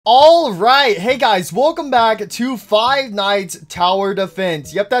All right, hey guys, welcome back to Five Nights Tower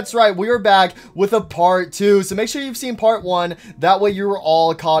Defense. Yep, that's right, we are back with a part 2, so make sure you've seen part 1, that way you were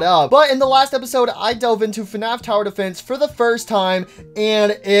all caught up. But in the last episode, I dove into FNAF Tower Defense for the first time,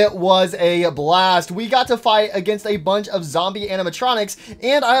 and it was a blast. We got to fight against a bunch of zombie animatronics,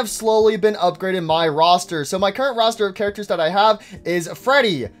 and I have slowly been upgrading my roster. So my current roster of characters that I have is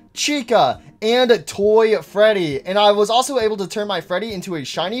Freddy, Chica, and Toy Freddy. And I was also able to turn my Freddy into a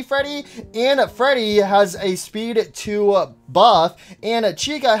shiny Freddy, and Freddy has a speed 2 buff, and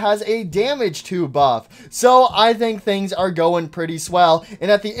Chica has a damage 2 buff. So I think things are going pretty swell. And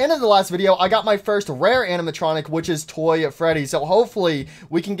at the end of the last video, I got my first rare animatronic, which is Toy Freddy. So hopefully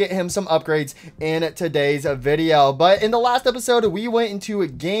we can get him some upgrades in today's video. But in the last episode, we went into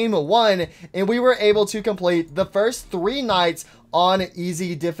game 1, and we were able to complete the first 3 nights on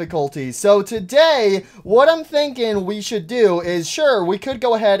easy difficulty. So today, what I'm thinking we should do is, sure, we could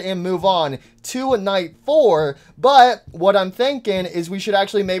go ahead and move on to night 4, but what I'm thinking is we should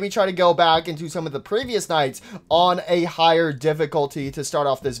actually maybe try to go back into some of the previous nights on a higher difficulty to start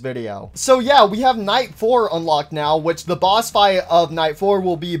off this video. So yeah, we have night 4 unlocked now, which the boss fight of night 4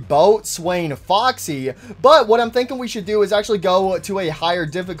 will be Boat, Swain, Foxy. But what I'm thinking we should do is actually go to a higher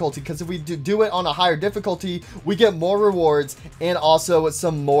difficulty, because if we do it on a higher difficulty, we get more rewards and also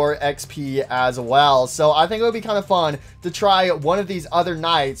some more XP as well. So I think it would be kind of fun to try one of these other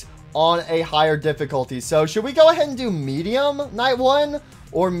nights on a higher difficulty. So should we go ahead and do medium night 1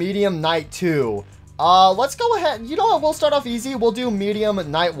 or medium night 2? Let's go ahead. You know what? We'll start off easy. We'll do medium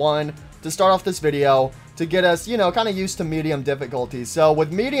night 1 to start off this video, to get us, you know, kind of used to medium difficulty. So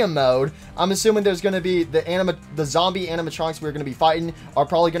with medium mode, I'm assuming there's going to be the zombie animatronics we're going to be fighting are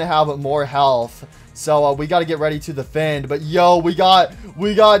probably going to have more health. So we got to get ready to defend. But yo, we got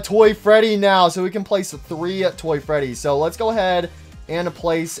Toy Freddy now, so we can place 3 Toy Freddy. So let's go ahead and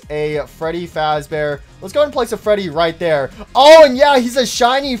place a Freddy Fazbear. Let's go ahead and place a Freddy right there. Oh, and yeah, he's a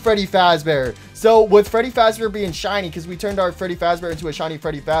shiny Freddy Fazbear. So with Freddy Fazbear being shiny, because we turned our Freddy Fazbear into a shiny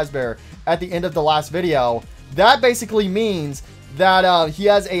Freddy Fazbear at the end of the last video, that basically means that he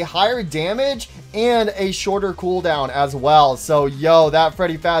has a higher damage and a shorter cooldown as well. So yo, that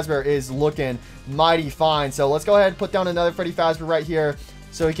Freddy Fazbear is looking mighty fine. So let's go ahead and put down another Freddy Fazbear right here,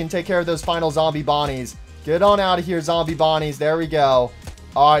 so he can take care of those final zombie bonnies. Get on out of here, zombie bonnies. There we go.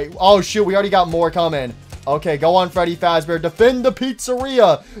 All right. Oh, shoot. We already got more coming. Okay, go on, Freddy Fazbear. Defend the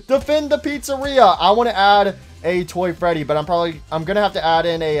pizzeria. Defend the pizzeria. I want to add a Toy Freddy, but I'm going to have to add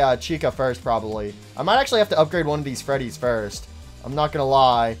in a Chica first, probably. I might actually have to upgrade one of these Freddys first. I'm not going to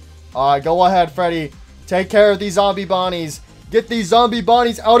lie. All right, go ahead, Freddy. Take care of these zombie bonnies. Get these zombie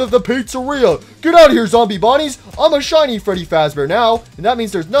bonnies out of the pizzeria. Get out of here, zombie bonnies. I'm a shiny Freddy Fazbear now, and that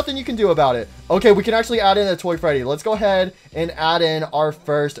means there's nothing you can do about it. Okay, we can actually add in a Toy Freddy. Let's go ahead and add in our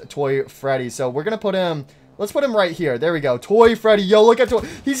first Toy Freddy. So we're going to put him, let's put him right here. There we go. Toy Freddy. Yo, look at Toy.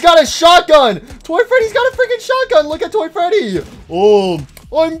 He's got a shotgun. Toy Freddy's got a freaking shotgun. Look at Toy Freddy. Oh,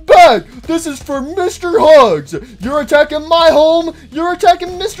 I'm back. This is for Mr. Hugs. You're attacking my home. You're attacking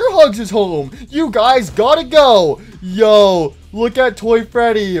Mr. Hugs' home. You guys gotta go. Yo, look at Toy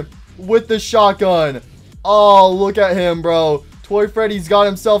Freddy with the shotgun. Oh, look at him, bro. Toy Freddy's got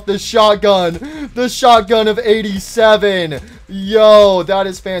himself the shotgun. The shotgun of 87. Yo, that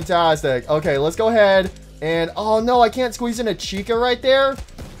is fantastic. Okay, let's go ahead and... Oh, no, I can't squeeze in a Chica right there.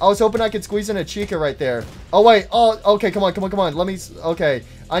 I was hoping I could squeeze in a Chica right there. Oh, wait. Oh, okay. Come on. Let me... Okay.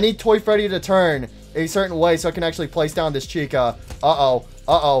 I need Toy Freddy to turn a certain way so I can actually place down this Chica. Uh-oh.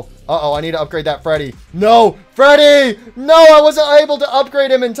 I need to upgrade that Freddy. No! Freddy! No, I wasn't able to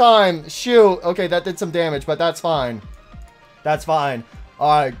upgrade him in time. Shoot. Okay, that did some damage, but that's fine. That's fine.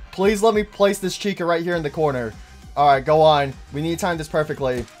 Alright, please let me place this Chica right here in the corner. Alright, go on. We need to time this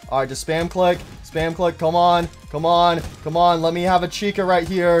perfectly. Alright, just spam click. Spam click. Come on. Let me have a Chica right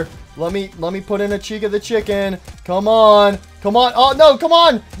here. Let me put in a Chica the chicken. Come on. Oh, no, come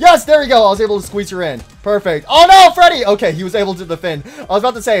on. Yes, there we go. I was able to squeeze her in. Perfect. Oh, no, Freddy. Okay, he was able to defend. I was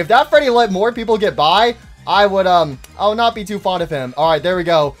about to say, if that Freddy let more people get by, I would not be too fond of him. All right, there we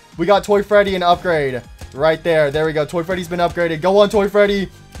go. We got Toy Freddy an upgrade right there. There we go. Toy Freddy's been upgraded. Go on, Toy Freddy.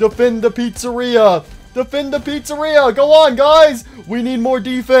 Defend the pizzeria. Defend the pizzeria. Go on, guys. We need more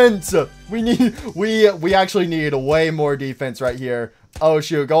defense. We actually need way more defense right here. Oh,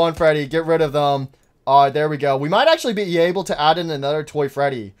 shoot. Go on, Freddy. Get rid of them. All right, there we go. We might actually be able to add in another Toy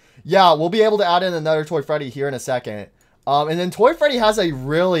Freddy. Yeah, we'll be able to add in another Toy Freddy here in a second. And then Toy Freddy has a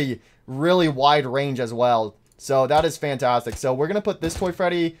really wide range as well. So that is fantastic. So we're going to put this Toy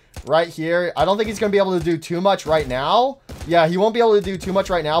Freddy right here. I don't think he's going to be able to do too much right now. Yeah, he won't be able to do too much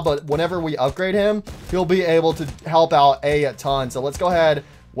right now, but whenever we upgrade him, he'll be able to help out a ton. So let's go ahead,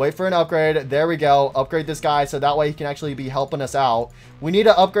 Wait for an upgrade. There we go. Upgrade this guy so that way he can actually be helping us out. We need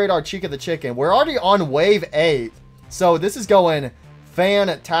to upgrade our Chica the Chicken. We're already on wave 8. So this is going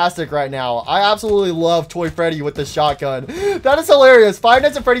fantastic right now. I absolutely love Toy Freddy with the shotgun. That is hilarious. Five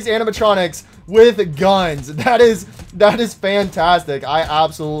Nights at Freddy's animatronics with guns. That is fantastic. I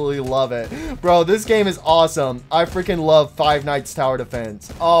absolutely love it. Bro, this game is awesome. I freaking love Five Nights Tower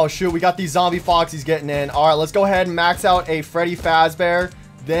Defense. Oh, shoot. We got these zombie foxies getting in. All right, let's go ahead and max out a Freddy Fazbear.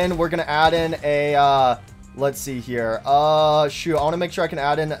 Then we're going to add in a... let's see here. Shoot. I want to make sure I can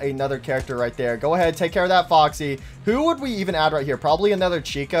add in another character right there. Go ahead. Take care of that Foxy. Who would we even add right here? Probably another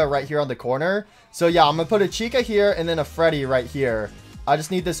Chica right here on the corner. So, yeah, I'm going to put a Chica here and then a Freddy right here. I just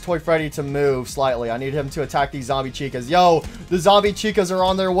need this Toy Freddy to move slightly. I need him to attack these zombie Chicas. Yo, the zombie Chicas are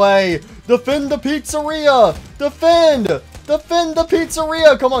on their way. Defend the pizzeria. Defend. Defend the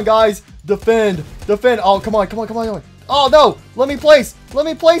pizzeria. Come on, guys. Defend. Defend. Oh, come on. Come on. Come on. Come on. Oh, no. Let me place. Let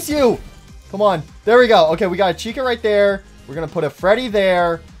me place you. Come on. There we go. Okay, we got a Chica right there. We're going to put a Freddy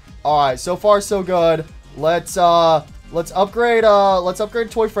there. All right, so far so good. Let's upgrade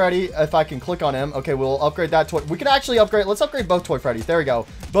Toy Freddy if I can click on him. Okay, we'll upgrade that toy. We can actually upgrade. Let's upgrade both Toy Freddys. There we go.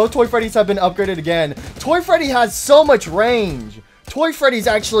 Both Toy Freddys have been upgraded again. Toy Freddy has so much range. Toy Freddy's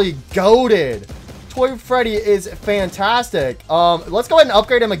actually goated. Toy Freddy is fantastic. Let's go ahead and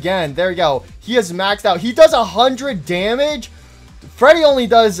upgrade him again. There we go. He is maxed out. He does 100 damage. Freddy only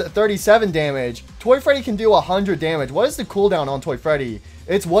does 37 damage. Toy Freddy can do 100 damage. What is the cooldown on Toy Freddy?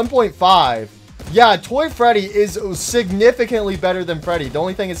 It's 1.5. Yeah, Toy Freddy is significantly better than Freddy. The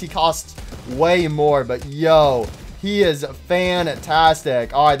only thing is he costs way more. But yo, he is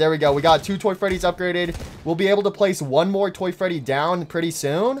fantastic. All right, there we go. We got 2 Toy Freddys upgraded. We'll be able to place 1 more Toy Freddy down pretty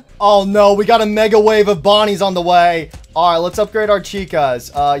soon. Oh no, we got a mega wave of Bonnies on the way. All right, let's upgrade our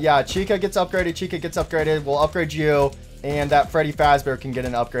Chicas. Yeah, Chica gets upgraded. Chica gets upgraded. We'll upgrade you. And that Freddy Fazbear can get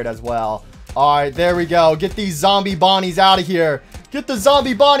an upgrade as well. All right, there we go. Get these zombie Bonnies out of here. Get the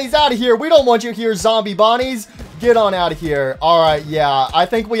zombie Bonnies out of here. We don't want you here, zombie Bonnies. Get on out of here. All right, yeah. I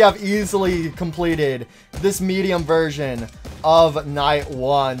think we have easily completed this medium version of night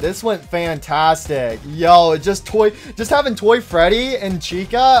 1. This went fantastic. Yo, just having Toy Freddy and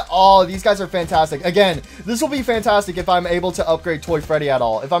Chica. Oh, these guys are fantastic. Again, this will be fantastic if I'm able to upgrade Toy Freddy at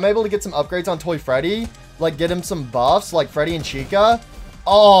all. If I'm able to get some upgrades on Toy Freddy, like get him some buffs like Freddy and Chica.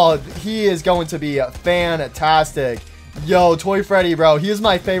 Oh, he is going to be fantastic. Yo, Toy Freddy, bro. He is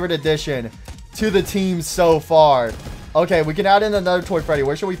my favorite addition to the team so far. Okay, we can add in another Toy Freddy.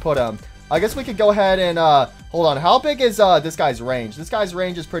 Where should we put him? I guess we could go ahead and, hold on. How big is, this guy's range? This guy's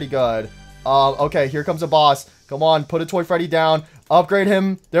range is pretty good. Okay, here comes a boss. Come on, put a Toy Freddy down. Upgrade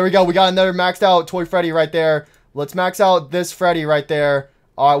him. There we go. We got another maxed out Toy Freddy right there. Let's max out this Freddy right there.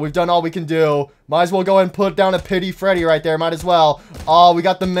 All right, we've done all we can do. Might as well go ahead and put down a pity Freddy right there. Might as well. Oh, we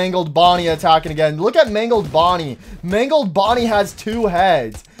got the Mangled Bonnie attacking again. Look at Mangled Bonnie. Mangled Bonnie has 2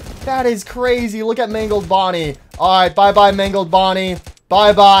 heads. That is crazy. Look at Mangled Bonnie. All right, bye-bye, Mangled Bonnie.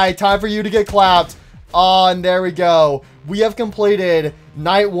 Bye-bye. Time for you to get clapped. Oh, and there we go. We have completed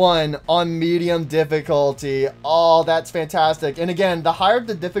night 1 on medium difficulty. Oh, that's fantastic. And again, the higher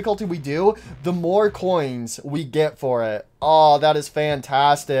the difficulty we do, the more coins we get for it. Oh, that is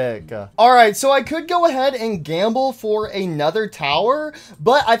fantastic. All right, so I could go ahead and gamble for another tower,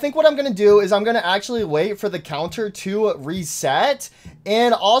 but I think what I'm going to do is I'm going to actually wait for the counter to reset.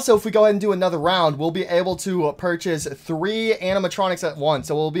 And also, if we go ahead and do another round, we'll be able to purchase 3 animatronics at once.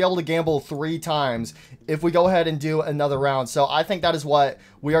 So we'll be able to gamble 3 times if we go ahead and do another round. So I think that is what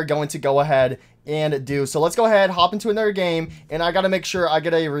we are going to go ahead and do. So let's go ahead, hop into another game, and I got to make sure I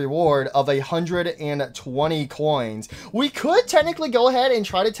get a reward of 120 coins. We could technically go ahead and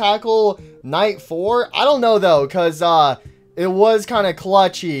try to tackle night 4. I don't know though, because it was kind of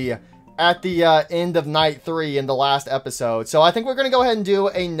clutchy at the end of night 3 in the last episode. So I think we're going to go ahead and do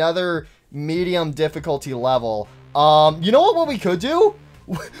another medium difficulty level. You know what we could do?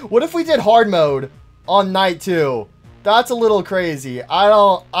 What if we did hard mode on night 2? That's a little crazy. I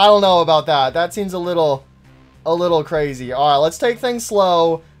don't know about that. That seems a little crazy. All right, let's take things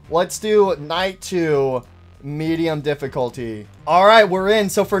slow. Let's do night 2 medium difficulty. All right, we're in.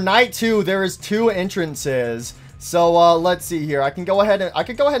 So for night 2, there is 2 entrances. So let's see here. I could go ahead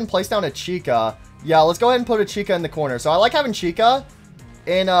and place down a Chica. Yeah, let's go ahead and put a Chica in the corner. So I like having Chica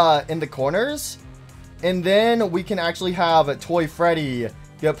in the corners, and then we can actually have a Toy Freddy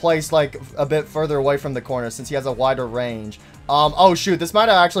get placed like a bit further away from the corner since he has a wider range. Oh shoot, this might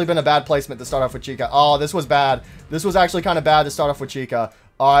have actually been a bad placement to start off with Chica. Oh, this was bad. This was actually kind of bad to start off with Chica.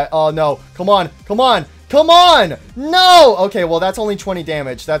 All right, oh no, come on, come on, Come on. No. Okay, well, that's only 20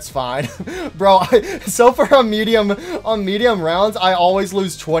 damage. That's fine. Bro, so for on medium rounds, I always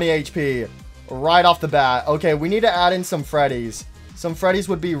lose 20 HP right off the bat. Okay, we need to add in some Freddys. Some Freddys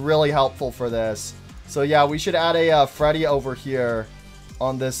would be really helpful for this. So, yeah, we should add a Freddy over here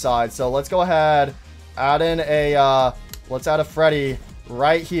on this side. So, let's go ahead, add in a, let's add a Freddy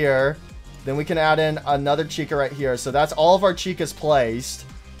right here. Then we can add in another Chica right here. So, that's all of our Chicas placed.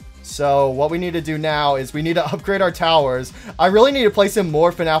 So, what we need to do now is we need to upgrade our towers. I really need to place in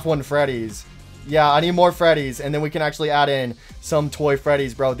more FNAF 1 Freddys. Yeah, I need more Freddys, and then we can actually add in some toy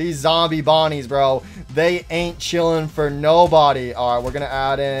Freddys, bro. These zombie Bonnies, bro, they ain't chilling for nobody. All right, we're going to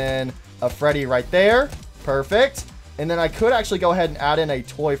add in a Freddy right there. Perfect. And then I could actually go ahead and add in a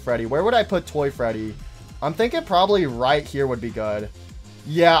toy Freddy. Where would I put toy Freddy? I'm thinking probably right here would be good.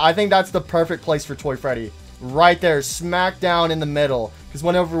 Yeah, I think that's the perfect place for toy Freddy. Right there, smack down in the middle. Because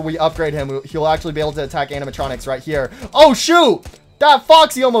whenever we upgrade him, he'll actually be able to attack animatronics right here. Oh, shoot! That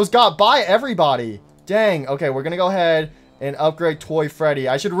Foxy almost got by everybody. Dang. Okay, we're going to go ahead and upgrade Toy Freddy.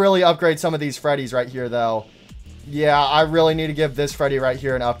 I should really upgrade some of these Freddys right here, though. Yeah, I really need to give this Freddy right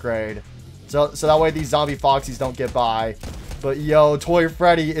here an upgrade. So that way these zombie Foxies don't get by. But, yo, Toy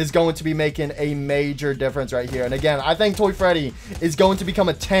Freddy is going to be making a major difference right here. And, again, I think Toy Freddy is going to become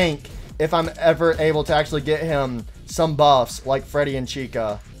a tank if I'm ever able to actually get him some buffs like Freddy and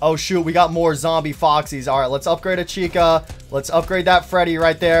Chica. Oh, shoot, we got more zombie Foxies. All right, let's upgrade a Chica. Let's upgrade that Freddy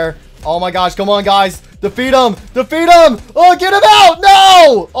right there. Oh, my gosh. Come on, guys. Defeat him. Defeat him. Oh, get him out.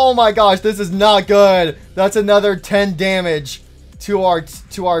 No. Oh, my gosh. This is not good. That's another 10 damage to our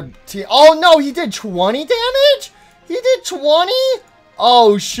team. Oh, no. He did 20 damage? He did 20?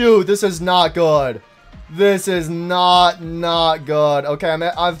 Oh, shoot. This is not good. This is not good. Okay,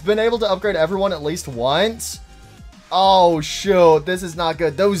 I've been able to upgrade everyone at least once. Oh, shoot. This is not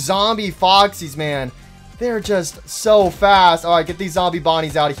good. Those zombie Foxies, man. They're just so fast. All right, get these zombie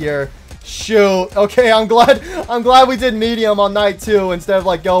Bonnies out of here. Shoot. Okay, I'm glad we did medium on night 2 instead of,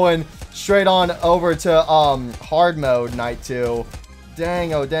 like, going straight on over to, hard mode night 2.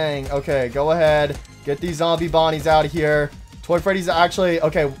 Dang, oh, dang. Okay, go ahead. Get these zombie Bonnies out of here. Toy Freddy's actually...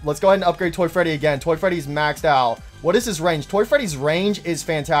 Okay, let's go ahead and upgrade Toy Freddy again. Toy Freddy's maxed out. What is his range? Toy Freddy's range is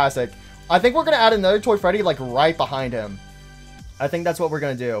fantastic. I think we're going to add another Toy Freddy, like, right behind him. I think that's what we're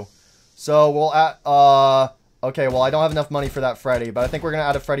going to do. So, we'll add... Okay, well, I don't have enough money for that Freddy, but I think we're going to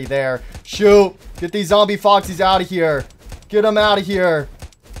add a Freddy there. Shoot! Get these zombie Foxies out of here. Get them out of here.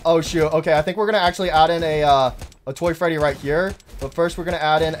 Oh, shoot. Okay, I think we're going to actually add in a Toy Freddy right here. But first, we're going to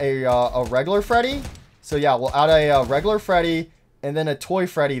add in a regular Freddy. So, yeah, we'll add a regular Freddy and then a Toy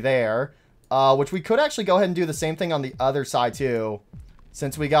Freddy there. Which we could actually go ahead and do the same thing on the other side, too.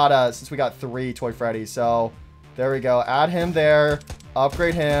 Since we got 3 Toy Freddys. So, there we go. Add him there.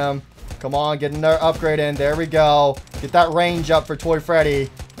 Upgrade him. Come on, get another upgrade in. There we go. Get that range up for Toy Freddy.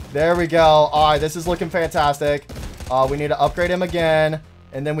 There we go. All right, this is looking fantastic. We need to upgrade him again.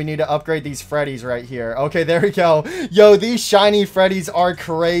 And then we need to upgrade these Freddys right here. Okay, there we go. Yo, these shiny Freddys are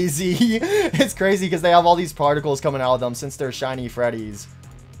crazy. It's crazy because they have all these particles coming out of them since they're shiny Freddys.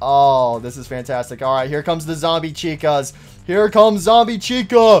 Oh, this is fantastic. All right, here comes the zombie Chicas. Here comes zombie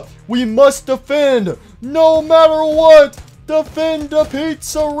Chica. We must defend no matter what. Defend the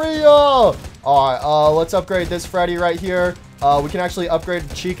pizzeria. All right, let's upgrade this Freddy right here. We can actually upgrade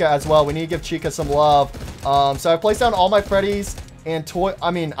Chica as well. We need to give Chica some love. So I placed down all my Freddys and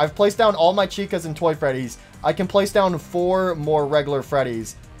I've placed down all my Chicas and Toy Freddys. I can place down 4 more regular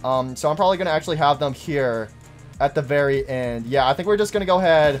Freddys. So I'm probably going to actually have them here at the very end. Yeah, I think we're just going to go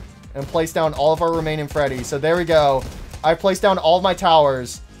ahead and place down all of our remaining Freddys. So there we go. I placed down all of my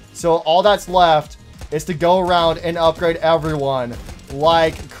towers. So all that's left is to go around and upgrade everyone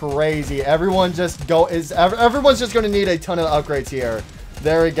like crazy. Everyone's just going to need a ton of upgrades here.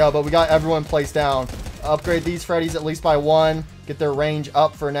 There we go. But we got everyone placed down. Upgrade these Freddys at least by 1. Get their range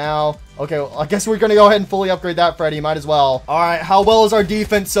up for now. Okay, well, I guess we're going to go ahead and fully upgrade that Freddy. Might as well. All right, how well is our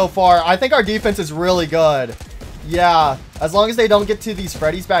defense so far? I think our defense is really good. Yeah, as long as they don't get to these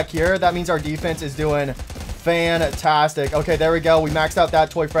Freddys back here, that means our defense is doing fantastic. Okay, there we go. We maxed out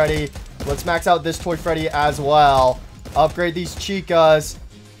that Toy Freddy. Let's max out this Toy Freddy as well. Upgrade these Chicas.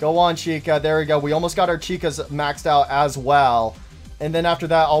 Go on, Chica. There we go. We almost got our Chicas maxed out as well. And then after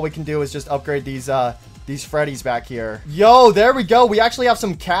that, all we can do is just upgrade these Freddys back here. Yo, there we go. We actually have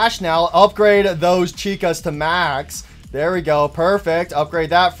some cash now. Upgrade those Chicas to max. There we go. Perfect.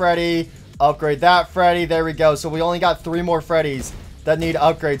 Upgrade that Freddy. Upgrade that Freddy. There we go. So we only got 3 more Freddys that need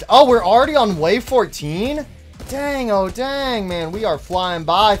upgrades. Oh, we're already on wave 14? Dang, oh dang, man. We are flying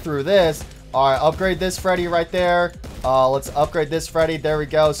by through this. All right, upgrade this Freddy right there. Let's upgrade this Freddy. There we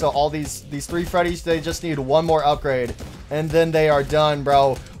go. So all these 3 Freddys, they just need one more upgrade. And then they are done,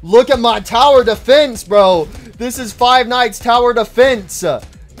 bro. Look at my tower defense, bro. This is Five Nights Tower Defense.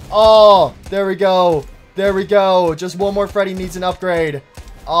 Oh, there we go. There we go. Just one more Freddy needs an upgrade.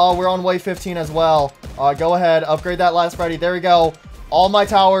 Oh, we're on wave 15 as well. Go ahead. Upgrade that last Freddy. There we go. All my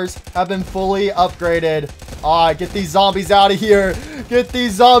towers have been fully upgraded. Get these zombies out of here. Get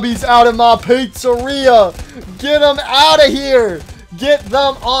these zombies out of my pizzeria. Get them out of here. Get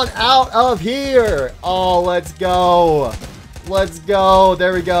them on out of here. Oh, let's go. Let's go.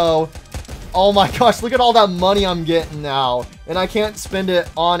 There we go. Oh my gosh, look at all that money I'm getting now. And I can't spend it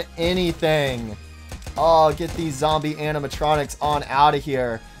on anything. Oh, get these zombie animatronics on out of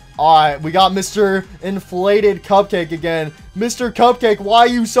here. Alright, we got Mr. Inflated Cupcake again. Mr. Cupcake, why are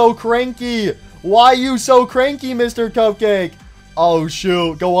you so cranky? Why are you so cranky, Mr. Cupcake? Oh,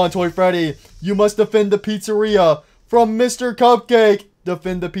 shoot. Go on, Toy Freddy. You must defend the pizzeria from Mr. Cupcake.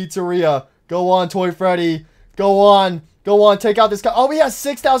 Defend the pizzeria. Go on, Toy Freddy. Go on. Go on. Take out this guy. Oh, he has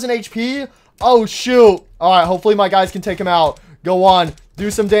 6,000 HP. Oh, shoot. All right. Hopefully, my guys can take him out. Go on. Do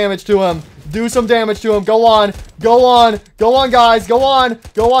some damage to him. Do some damage to him. Go on. Go on. Go on, guys. Go on.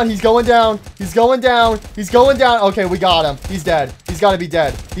 Go on. He's going down. He's going down. He's going down. Okay, we got him. He's dead. He's got to be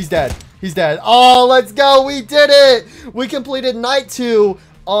dead. He's dead. He's dead. Oh, let's go. We did it. We completed night 2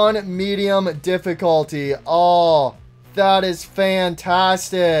 on medium difficulty. Oh, that is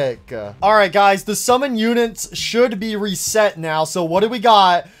fantastic. All right, guys. The summon units should be reset now. So what do we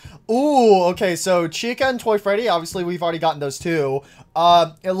got? Ooh, okay. So Chica and Toy Freddy. Obviously, we've already gotten those 2.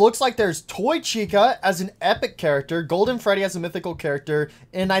 It looks like there's Toy Chica as an epic character, Golden Freddy as a mythical character,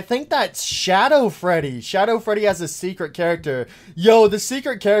 and I think that's Shadow Freddy. Shadow Freddy as a secret character. Yo, the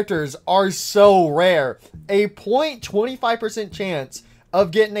secret characters are so rare. A 0.25% chance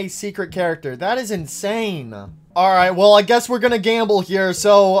of getting a secret character. That is insane. Alright, well, I guess we're gonna gamble here.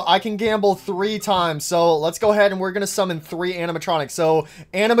 So, I can gamble 3 times. So, let's go ahead and we're gonna summon 3 animatronics. So,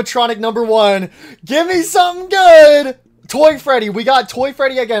 animatronic number 1. Give me something good! Toy Freddy. We got Toy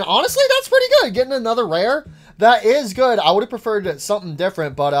Freddy again. Honestly, that's pretty good. Getting another rare. That is good. I would have preferred something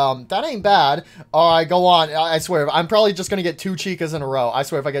different, but that ain't bad. All right, go on. I swear, I'm probably just going to get 2 Chicas in a row. I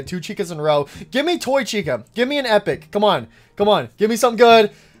swear, if I get 2 Chicas in a row. Give me Toy Chica. Give me an epic. Come on. Come on. Give me something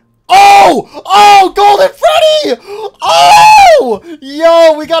good. Oh! Oh! Golden Freddy! Oh!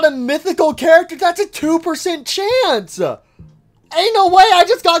 Yo, we got a mythical character. That's a 2% chance. Ain't no way I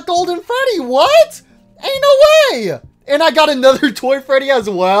just got Golden Freddy. What? Ain't no way. And I got another Toy Freddy as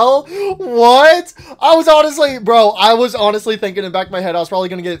well. What? I was honestly thinking in the back of my head, I was probably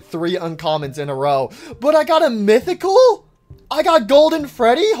going to get 3 uncommons in a row. But I got a mythical? I got Golden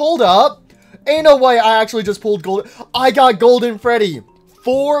Freddy? Hold up. Ain't no way I actually just pulled Golden. I got Golden Freddy.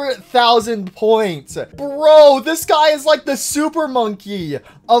 4,000 points. Bro, this guy is like the super monkey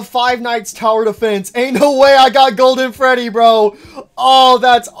of Five Nights Tower Defense. Ain't no way I got Golden Freddy, bro. Oh,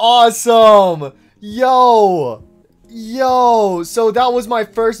 that's awesome. Yo. Yo, so that was my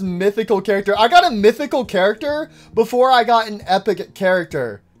first mythical character. I got a mythical character before I got an epic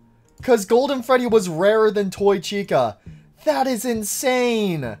character. Because Golden Freddy was rarer than Toy Chica. That is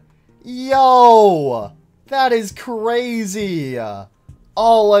insane. Yo, that is crazy.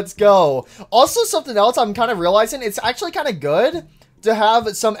 Oh, let's go. Also, something else I'm kind of realizing, it's actually kind of good to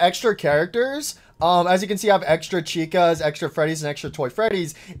have some extra characters. As you can see, I have extra Chicas, extra Freddys, and extra Toy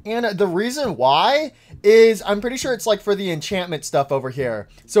Freddys. And the reason why is I'm pretty sure it's like for the enchantment stuff over here.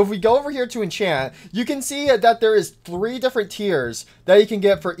 So if we go over here to enchant, you can see that there is 3 different tiers that you can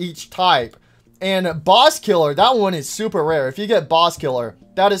get for each type. And Boss Killer, that one is super rare. If you get Boss Killer,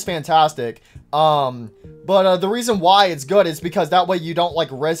 that is fantastic. But the reason why it's good is because that way you don't like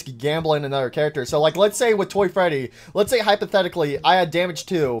risk gambling another character. So like, let's say with Toy Freddy, let's say hypothetically I had damage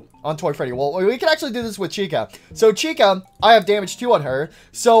 2 on Toy Freddy. Well, we can actually do this with Chica. So Chica, I have damage 2 on her.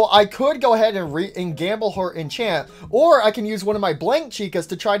 So I could go ahead and gamble her enchant, or I can use one of my blank Chicas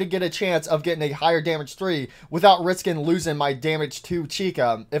to try to get a chance of getting a higher damage 3 without risking losing my damage 2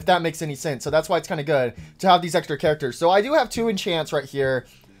 Chica, if that makes any sense. So that's why it's kind of good to have these extra characters. So I do have 2 enchants right here.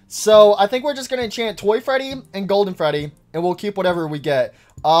 So I think we're just going to enchant Toy Freddy and Golden Freddy, and we'll keep whatever we get.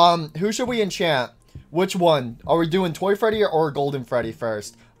 Who should we enchant? Which one? Are we doing Toy Freddy or Golden Freddy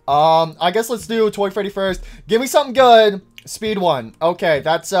first? I guess let's do Toy Freddy first. Give me something good. Speed 1. Okay,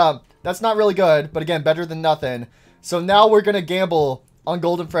 that's not really good, but again, better than nothing. So now we're going to gamble on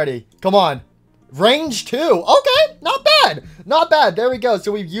Golden Freddy. Come on. Range 2. Okay, not bad. Not bad. There we go.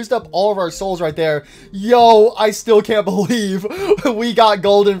 So we've used up all of our souls right there. Yo, I still can't believe we got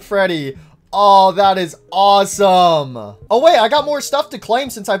Golden Freddy. Oh, that is awesome. Oh, wait, I got more stuff to claim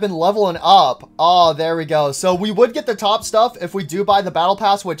since I've been leveling up. Oh, there we go. So we would get the top stuff if we do buy the battle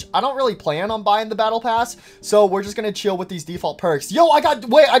pass, which I don't really plan on buying the battle pass. So we're just going to chill with these default perks. Yo, I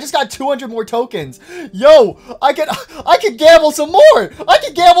just got 200 more tokens. Yo, I could gamble some more. I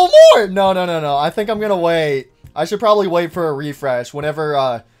could gamble more. No. I think I'm going to wait. I should probably wait for a refresh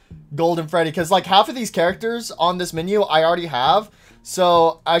whenever, Golden Freddy, because like half of these characters on this menu I already have.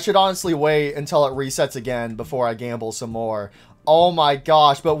 So I should honestly wait until it resets again before I gamble some more. Oh my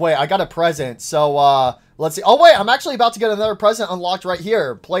gosh. But wait, I got a present. So let's see. Oh wait, I'm actually about to get another present unlocked right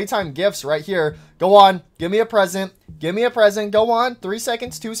here. Playtime gifts right here. Go on. Give me a present. Give me a present. Go on. 3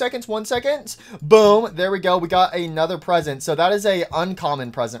 seconds, 2 seconds, 1 second. Boom. There we go. We got another present. So that is a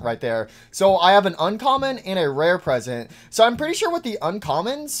uncommon present right there. So I have an uncommon and a rare present. So I'm pretty sure with the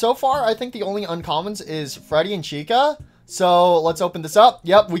uncommons so far, I think the only uncommons is Freddy and Chica. So let's open this up.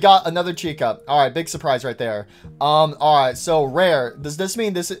 Yep, we got another Chica. All right, big surprise right there. All right, so rare. Does this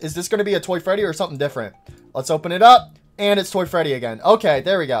mean is this going to be a Toy Freddy or something different? Let's open it up. And it's Toy Freddy again. Okay,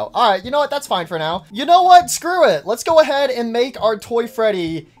 there we go. All right, you know what? That's fine for now. You know what? Screw it. Let's go ahead and make our Toy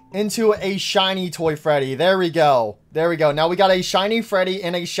Freddy into a shiny Toy Freddy. There we go. There we go. Now we got a shiny Freddy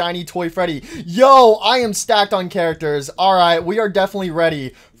and a shiny Toy Freddy. Yo, I am stacked on characters. All right, we are definitely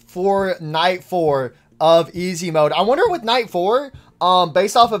ready for night 4 of easy mode. I wonder with night 4,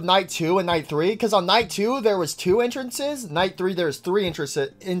 based off of night 2 and night 3, because on night 2 there was 2 entrances, night 3 there's 3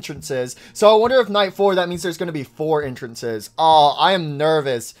 entrances. So I wonder if night 4 that means there's going to be 4 entrances. Oh, I am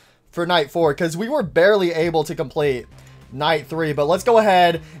nervous for night 4 because we were barely able to complete night 3. But let's go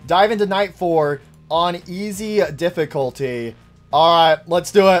ahead, dive into night 4 on easy difficulty. All right,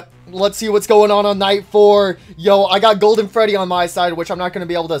 let's do it. Let's see what's going on night 4. Yo, I got Golden Freddy on my side, which I'm not going to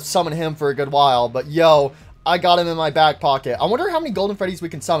be able to summon him for a good while. But yo, I got him in my back pocket. I wonder how many Golden Freddys we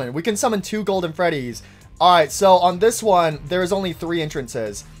can summon. We can summon 2 Golden Freddys. All right, so on this one, there is only 3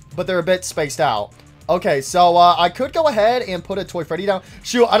 entrances, but they're a bit spaced out. Okay, so I could go ahead and put a Toy Freddy down.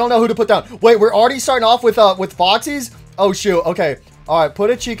 Shoot, I don't know who to put down. Wait, we're already starting off with Foxies? Oh, shoot. Okay. All right, put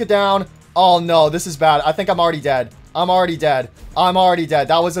a Chica down. Oh, no, this is bad. I think I'm already dead. I'm already dead. I'm already dead.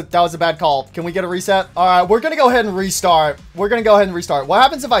 That was a bad call. Can we get a reset? All right, we're going to go ahead and restart. We're going to go ahead and restart. What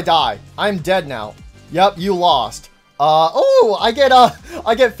happens if I die? I'm dead now. Yep, you lost. Oh,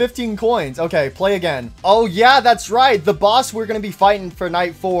 I get 15 coins. Okay, play again. Oh, yeah, that's right. The boss we're going to be fighting for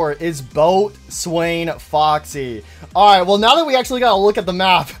night 4 is Boat Swain Foxy. All right, well, now that we actually got to look at the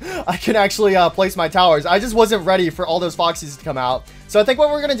map, I can actually place my towers. I just wasn't ready for all those Foxies to come out. So I think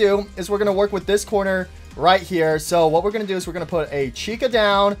what we're going to do is we're going to work with this corner right here. So what we're going to do is we're going to put a Chica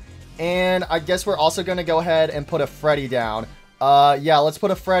down, and I guess we're also going to go ahead and put a Freddy down. Yeah, let's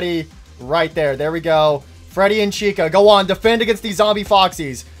put a Freddy right there. There we go. Freddy and Chica, go on, defend against these zombie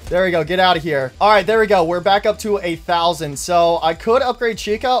Foxies. There we go, get out of here. All right, there we go. We're back up to 1,000. So I could upgrade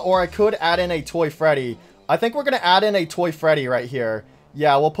Chica, or I could add in a Toy Freddy. I think we're going to add in a Toy Freddy right here.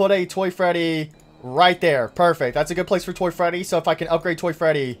 Yeah, we'll put a Toy Freddy right there. Perfect. That's a good place for Toy Freddy. So if I can upgrade Toy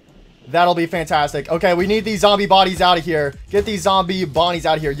Freddy, that'll be fantastic. Okay, we need these zombie bodies out of here. Get these zombie bodies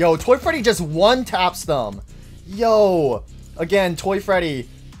out of here. Yo, Toy Freddy just one-taps them. Yo, again, Toy Freddy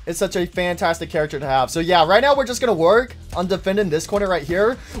is such a fantastic character to have. So yeah, right now we're just going to work on defending this corner right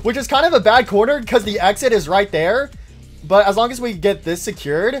here, which is kind of a bad corner because the exit is right there. But as long as we get this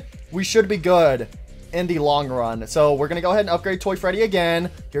secured, we should be good in the long run. So we're going to go ahead and upgrade Toy Freddy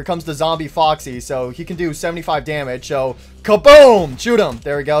again. Here comes the zombie Foxy. So he can do 75 damage. So kaboom! Shoot him.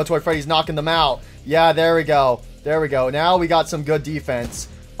 There we go. Toy Freddy's knocking them out. Yeah, there we go. There we go. Now we got some good defense.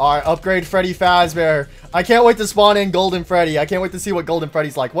 All right, upgrade Freddy Fazbear. I can't wait to spawn in Golden Freddy. I can't wait to see what Golden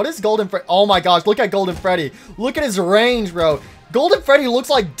Freddy's like. What is Golden Freddy? Oh my gosh, look at Golden Freddy. Look at his range, bro. Golden Freddy looks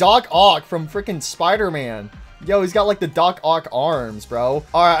like Doc Ock from freaking Spider-Man. Yo, he's got like the Doc Ock arms, bro.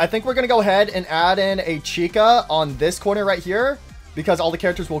 All right, I think we're going to go ahead and add in a Chica on this corner right here because all the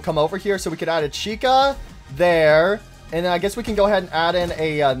characters will come over here. So we could add a Chica there. And then I guess we can go ahead and add in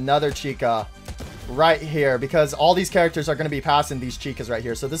another Chica right here because all these characters are going to be passing these Chicas right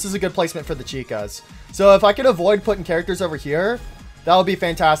here. So this is a good placement for the Chicas. So if I could avoid putting characters over here, that would be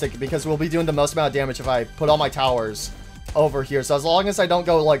fantastic because we'll be doing the most amount of damage if I put all my towers over here. So as long as I don't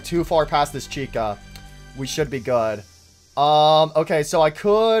go like too far past this Chica, we should be good. Okay, so I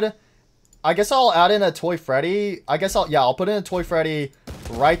guess I'll add in a Toy Freddy. I'll put in a Toy Freddy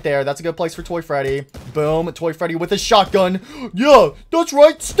right there. That's a good place for Toy Freddy. Boom, Toy Freddy with a shotgun. Yeah, that's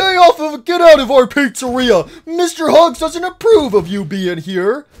right. Stay off of, get out of our pizzeria. Mr. Hugs doesn't approve of you being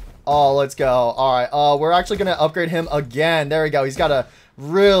here. Oh, let's go. All right, we're actually going to upgrade him again. There we go. He's got a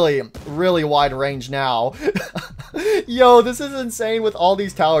really, really wide range now. Yo, this is insane with all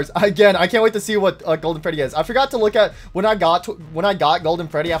these towers. Again, I can't wait to see what Golden Freddy is. I forgot to look at when I got Golden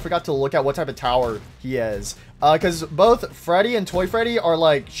Freddy. I forgot to look at what type of tower he is. Because both Freddy and Toy Freddy are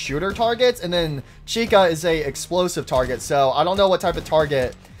like shooter targets, and then Chica is a explosive target. So I don't know what type of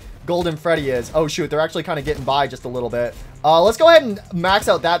target Golden Freddy is. Oh shoot, they're actually kind of getting by just a little bit. Let's go ahead and max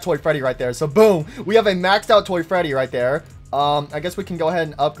out that Toy Freddy right there. So boom, we have a maxed out Toy Freddy right there. I guess we can go ahead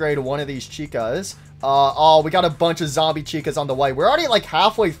and upgrade one of these Chicas. Oh, we got a bunch of zombie Chicas on the way. We're already like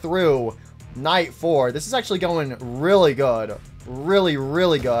halfway through night 4. This is actually going really good. Really,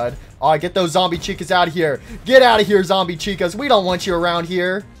 really good. All right, get those zombie Chicas out of here. Get out of here, zombie Chicas. We don't want you around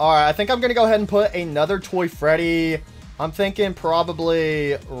here. All right, I think I'm going to go ahead and put another Toy Freddy. I'm thinking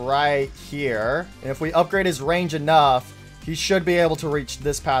probably right here. And if we upgrade his range enough, he should be able to reach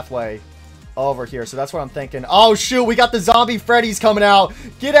this pathway over here. So that's what I'm thinking. Oh shoot, we got the zombie Freddys coming out.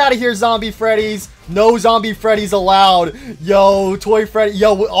 Get out of here, zombie Freddys. No zombie Freddys allowed. Yo, Toy Freddy.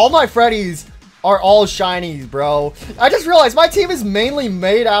 Yo, all my Freddys are all shinies, bro. I just realized my team is mainly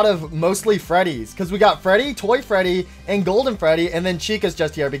made out of mostly Freddys, because we got Freddy, Toy Freddy, and Golden Freddy, and then Chica's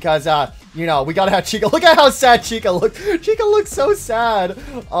just here because you know, we gotta have Chica. Look at how sad Chica looks. Chica looks so sad.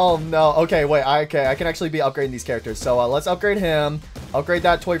 Oh no. Okay, wait. I can actually be upgrading these characters. So let's upgrade him. Upgrade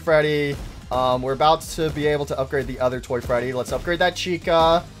that Toy Freddy. We're about to be able to upgrade the other Toy Freddy. Let's upgrade that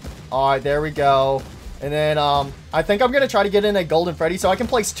Chica. All right, there we go. And then I think I'm gonna try to get in a Golden Freddy, so I can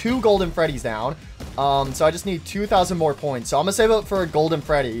place 2 Golden Freddys down. So I just need 2,000 more points. So I'm gonna save up for a Golden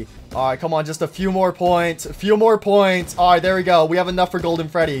Freddy. All right, come on, just a few more points. A few more points. All right, there we go. We have enough for Golden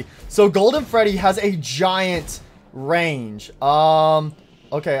Freddy. So Golden Freddy has a giant range.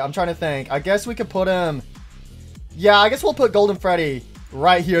 Okay, I'm trying to think. I guess we could put him. Yeah, I guess we'll put Golden Freddy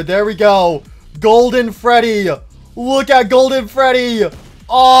right here. There we go. Golden Freddy. Look at Golden Freddy.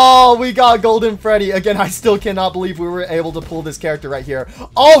 Oh, we got Golden Freddy. Again, I still cannot believe we were able to pull this character right here.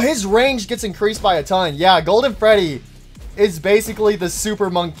 Oh, his range gets increased by a ton. Yeah, Golden Freddy is basically the super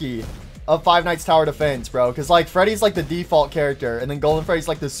monkey of Five Nights Tower Defense, bro. Because, like, Freddy's, like, the default character. And then Golden Freddy's,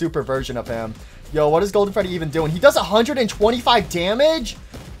 like, the super version of him. Yo, what is Golden Freddy even doing? He does 125 damage?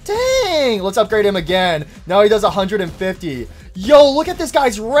 Dang. Let's upgrade him again. Now he does 150. Yo, look at this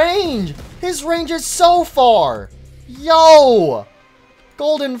guy's range. His range is so far. Yo.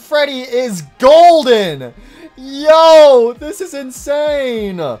 Golden Freddy is golden. Yo, this is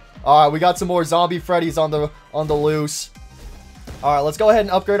insane. All right, we got some more zombie Freddys on the loose. All right, let's go ahead and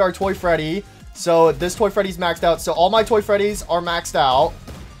upgrade our Toy Freddy. So this Toy Freddy's maxed out. So all my Toy Freddys are maxed out.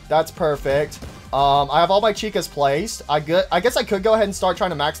 That's perfect. I have all my Chicas placed. I guess I could go ahead and start trying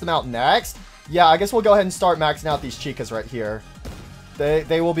to max them out next. Yeah, I guess we'll go ahead and start maxing out these Chicas right here.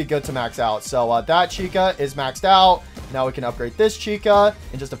 They will be good to max out. So that Chica is maxed out. Now we can upgrade this Chica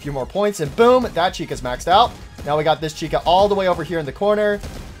in just a few more points. And boom, that Chica's maxed out. Now we got this Chica all the way over here in the corner.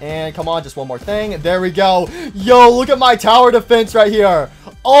 And come on, just one more thing. There we go. Yo, look at my tower defense right here.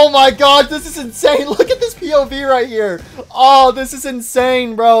 Oh my god, this is insane. Look at this POV right here. Oh, this is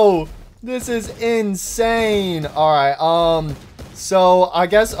insane, bro. This is insane. All right, so I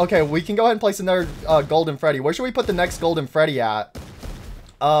guess, okay, we can go ahead and place another Golden Freddy. Where should we put the next Golden Freddy at?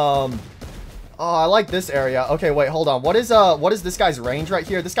 Oh, I like this area. Okay, wait, hold on. What is this guy's range right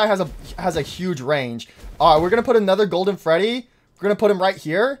here? This guy has a huge range. All right, we're gonna put another Golden Freddy. We're gonna put him right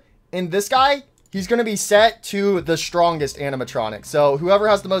here. And this guy, he's gonna be set to the strongest animatronic. So whoever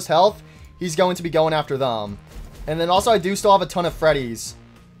has the most health, he's going to be going after them. And then also, I do still have a ton of Freddys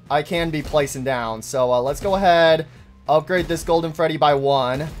I can be placing down. So let's go ahead, upgrade this Golden Freddy by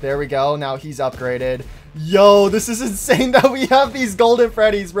 1. There we go. Now he's upgraded. Yo, this is insane that we have these Golden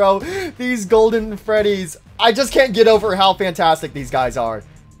Freddys, bro. These Golden Freddys. I just can't get over how fantastic these guys are.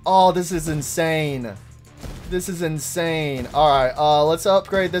 Oh, this is insane. This is insane. All right, let's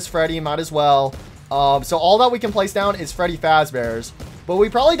upgrade this Freddy. Might as well. So all that we can place down is Freddy Fazbear's. But we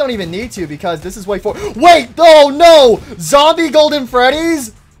probably don't even need to because this is way forward. Wait, oh no! Zombie Golden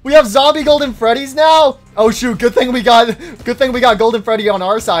Freddys? We have zombie Golden Freddys now? Oh shoot, good thing we got Golden Freddy on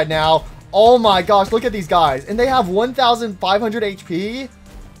our side now. Oh my gosh, look at these guys. And they have 1,500 HP?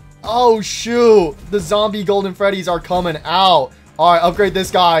 Oh shoot, the zombie Golden Freddys are coming out. All right, upgrade this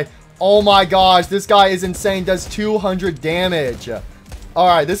guy. Oh my gosh, this guy is insane. Does 200 damage. All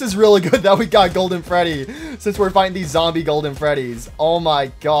right, this is really good that we got Golden Freddy since we're fighting these zombie Golden Freddys. Oh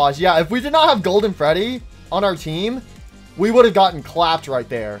my gosh. Yeah, if we did not have Golden Freddy on our team, we would have gotten clapped right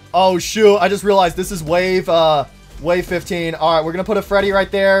there. Oh shoot, I just realized this is wave 15. All right, we're gonna put a Freddy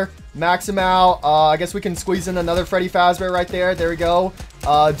right there. Max him out. I guess we can squeeze in another Freddy Fazbear right there. There we go.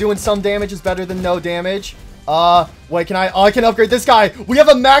 Doing some damage is better than no damage. Wait, can I can upgrade this guy. We have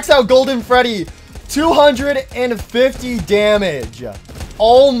a max out golden Freddy. 250 damage.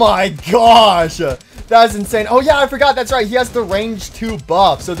 Oh my gosh. That's insane. Oh yeah, I forgot. That's right. He has the range 2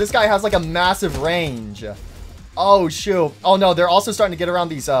 buff. So this guy has like a massive range. Oh shoot. Oh no, they're also starting to get around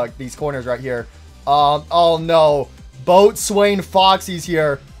these corners right here. Oh no. Boat Swain Foxy's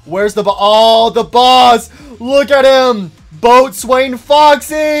here. Where's the oh, the boss? Look at him. Boat Swain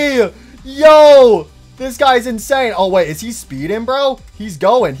Foxy. Yo, this guy's insane. Oh wait, is he speeding, bro? He's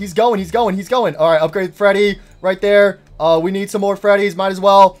going. All right, upgrade Freddy right there. We need some more Freddys. Might as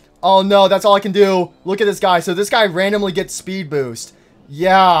well. Oh no, that's all I can do. Look at this guy. So this guy randomly gets speed boost.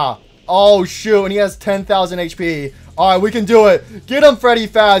 Yeah. Oh shoot, and he has 10,000 HP. All right, we can do it. Get him, Freddy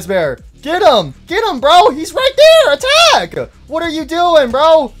Fazbear. Get him, bro. He's right there. Attack. What are you doing,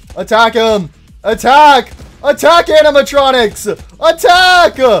 bro? Attack him. Attack animatronics.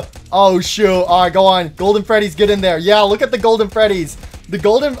 Attack. Oh shoot. All right, go on. Golden Freddy's, get in there. Yeah, look at the Golden Freddy's.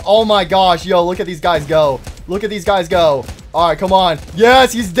 Oh my gosh. Yo, look at these guys go. All right, come on.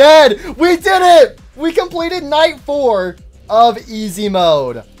 Yes, he's dead. We did it. We completed night 4 of easy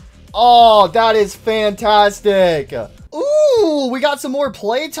mode. Oh, that is fantastic. Ooh, we got some more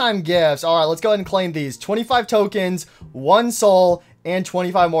playtime gifts. All right, let's go ahead and claim these. 25 tokens, 1 soul, and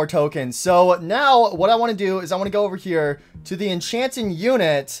 25 more tokens. So now what I want to do is I want to go over here to the enchanting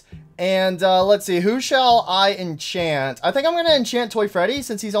unit. And let's see, who shall I enchant? I think I'm going to enchant Toy Freddy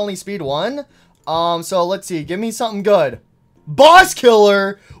since he's only speed 1. So let's see, give me something good. Boss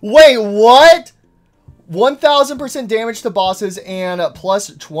Killer. Wait, what? 1000% damage to bosses and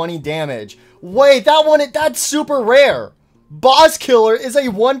plus 20 damage. Wait, that's super rare. Boss Killer is a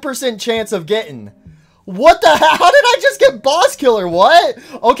 1% chance of getting. What the hell? How did I just get Boss Killer? What?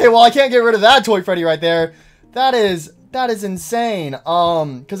 Okay, well, I can't get rid of that Toy Freddy right there. That is insane.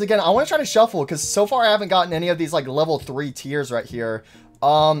 Because again, I want to try to shuffle because so far I haven't gotten any of these like level 3 tiers right here.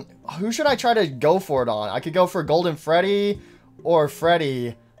 Who should I try to go for it on? I could go for Golden Freddy or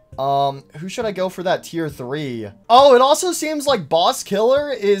Freddy. Who should I go for that tier 3? Oh, it also seems like Boss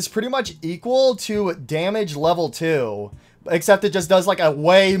Killer is pretty much equal to damage level 2, except it just does like a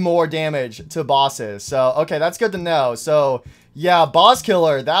way more damage to bosses. So, okay, that's good to know. So, yeah, Boss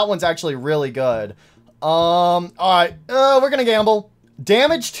Killer, that one's actually really good. All right, we're gonna gamble.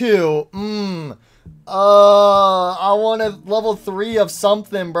 Damage 2, I want a level 3 of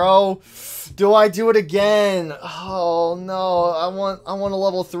something, bro. Do I do it again? Oh no, I want a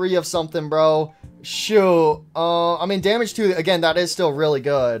level 3 of something, bro. Shoot. I mean, damage 2, again, that is still really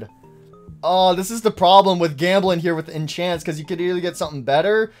good. Oh, this is the problem with gambling here with enchants, because you could either get something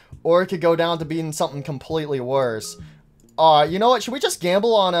better, or it could go down to being something completely worse. You know what? Should we just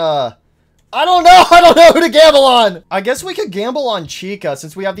gamble on, I don't know who to gamble on. I guess we could gamble on Chica,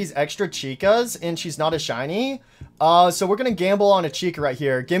 since we have these extra Chicas, and she's not a shiny. So we're gonna gamble on a Chica right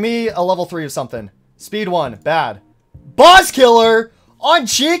here. Give me a level 3 of something. Speed 1, bad. Boss Killer on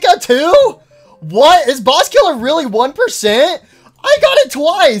Chica too? What? Is Boss Killer really 1%? I got it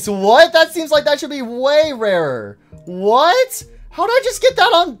twice. What? That seems like that should be way rarer. What? How did I just get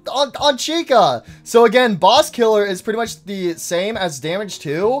that on Chica? So again, Boss Killer is pretty much the same as damage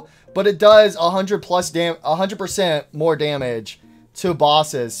 2, but it does 100% more damage to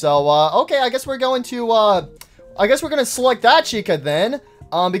bosses. So okay, I guess we're going to select that Chica then,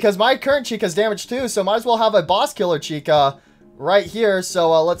 because my current Chica is damage 2, so might as well have a Boss Killer Chica right here.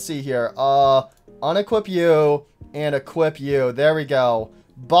 So let's see here. Unequip you and equip you. There we go.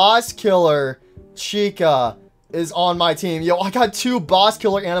 Boss Killer Chica is on my team. Yo, I got 2 Boss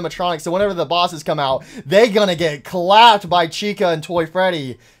Killer animatronics, so whenever the bosses come out, they gonna get clapped by Chica and Toy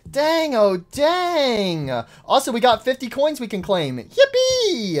Freddy. Dang, oh dang. Also, we got 50 coins we can claim.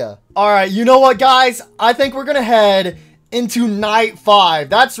 Yippee! Alright, you know what, guys? I think we're gonna head into night 5.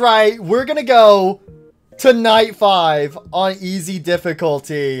 That's right, we're gonna go to night 5 on easy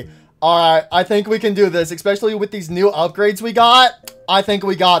difficulty. Alright, I think we can do this, especially with these new upgrades we got. I think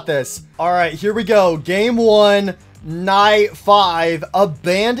we got this. Alright, here we go. Game 1, night 5.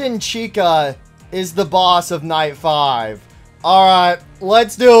 Abandoned Chica is the boss of night 5. Alright,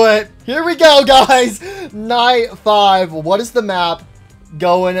 let's do it. Here we go, guys. Night 5. What is the map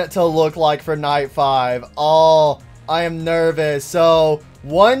going to look like for night 5? Oh, I am nervous. So,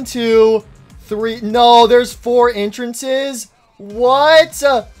 1, 2, 3. No, there's 4 entrances. What?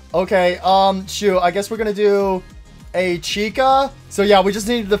 Okay, shoot. I guess we're gonna do a Chica. So yeah, we just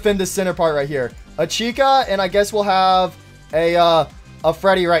need to defend this center part right here. A Chica, and I guess we'll have a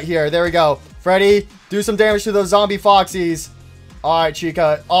Freddy right here. There we go. Freddy, do some damage to those zombie foxies. Alright,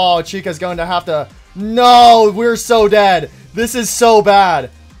 Chica. Oh, Chica's going to have to... No, we're so dead. This is so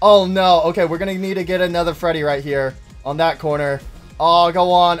bad. Oh, no. Okay, we're going to need to get another Freddy right here on that corner. Oh,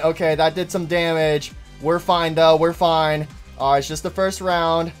 go on. Okay, that did some damage. We're fine, though. We're fine. All right, it's just the first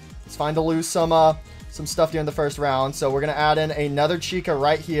round. It's fine to lose some stuff during the first round. So we're going to add in another Chica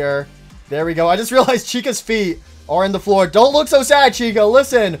right here. There we go. I just realized Chica's feet are in the floor. Don't look so sad, Chica.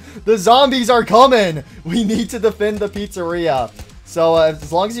 Listen, the zombies are coming. We need to defend the pizzeria. So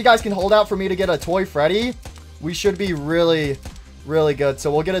as long as you guys can hold out for me to get a Toy Freddy, we should be really, really good.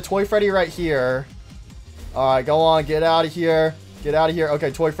 So we'll get a Toy Freddy right here. All right, go on. Get out of here. Get out of here.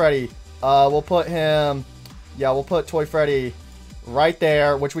 Okay, Toy Freddy. We'll put him... Yeah, we'll put Toy Freddy right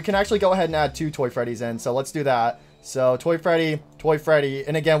there, which we can actually go ahead and add 2 Toy Freddys in. So let's do that. So Toy Freddy, Toy Freddy.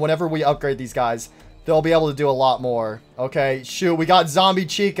 And again, whenever we upgrade these guys, they'll be able to do a lot more. Okay, shoot, we got zombie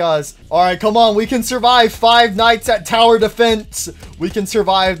Chicas. All right, come on. We can survive 5 nights at tower defense. We can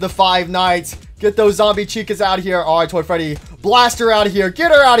survive the 5 nights. Get those zombie Chicas out of here. All right, Toy Freddy. Blast her out of here.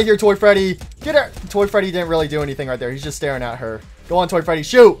 Get her out of here, Toy Freddy. Get her. Toy Freddy didn't really do anything right there. He's just staring at her. Go on, Toy Freddy.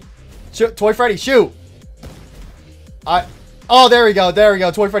 Shoot. Shoot. Toy Freddy, shoot. Oh, there we go. There we go.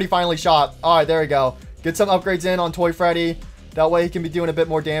 Toy Freddy finally shot. All right, there we go. Get some upgrades in on Toy Freddy. That way he can be doing a bit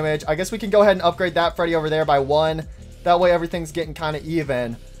more damage. I guess we can go ahead and upgrade that Freddy over there by 1. That way everything's getting kind of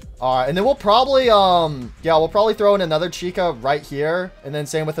even. All right, and then we'll probably, yeah, we'll probably throw in another Chica right here. And then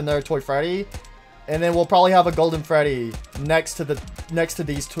same with another Toy Freddy. And then we'll probably have a Golden Freddy next to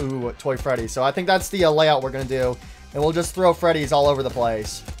these 2 Toy Freddys. So I think that's the layout we're going to do. And we'll just throw Freddys all over the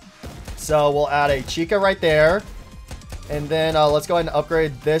place. So we'll add a Chica right there. And then let's go ahead and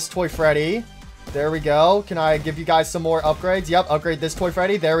upgrade this Toy Freddy. There we go. Can I give you guys some more upgrades? Yep, upgrade this Toy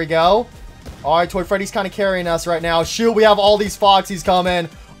Freddy. There we go. All right, Toy Freddy's kind of carrying us right now. Shoot, we have all these Foxies coming.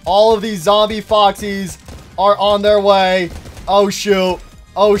 All of these zombie Foxies are on their way. Oh, shoot.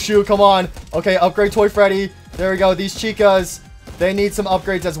 Oh, shoot. Come on. Okay, upgrade Toy Freddy. There we go. These Chicas, they need some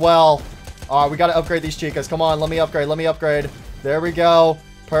upgrades as well. All right, we got to upgrade these Chicas. Come on, let me upgrade. Let me upgrade. There we go.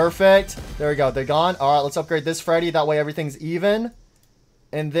 Perfect. There we go. They're gone. All right, let's upgrade this Freddy. That way everything's even.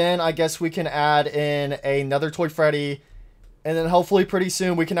 And then I guess we can add in another Toy Freddy. And then hopefully pretty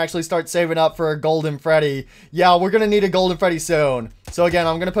soon we can actually start saving up for a Golden Freddy. Yeah, we're going to need a Golden Freddy soon. So again,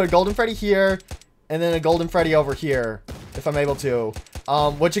 I'm going to put a Golden Freddy here. And then a Golden Freddy over here. If I'm able to.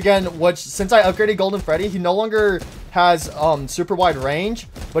 Since I upgraded Golden Freddy, he no longer has super wide range.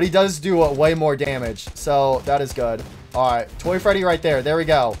 But he does do way more damage. So that is good. Alright, Toy Freddy right there. There we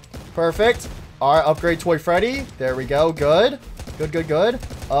go. Perfect. Alright, upgrade Toy Freddy. There we go. Good. Good, good, good.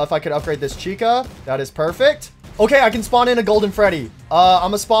 If I could upgrade this Chica, that is perfect. Okay, I can spawn in a Golden Freddy. I'm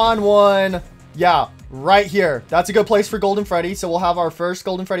gonna spawn one, yeah, right here. That's a good place for Golden Freddy. So we'll have our first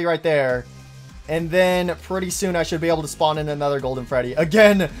Golden Freddy right there. And then pretty soon I should be able to spawn in another Golden Freddy.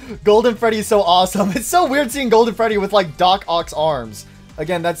 Again, Golden Freddy is so awesome. It's so weird seeing Golden Freddy with like Doc Ock's arms.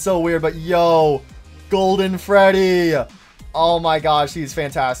 Again, that's so weird, but yo, Golden Freddy. Oh my gosh, he's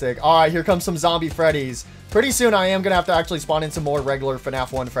fantastic. All right, here comes some zombie Freddys. Pretty soon I am going to have to actually spawn in some more regular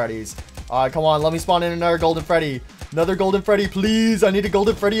FNAF 1 Freddys. All right, come on, let me spawn in another Golden Freddy. Another Golden Freddy, please. I need a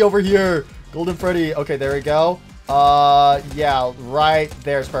Golden Freddy over here. Golden Freddy. Okay, there we go. Yeah, right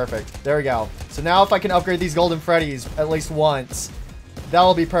there's perfect. There we go. So now if I can upgrade these Golden Freddys at least once,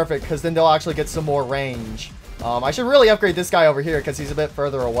 that'll be perfect because then they'll actually get some more range. I should really upgrade this guy over here because he's a bit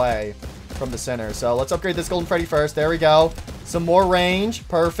further away from the center. So let's upgrade this Golden Freddy first. There we go. Some more range.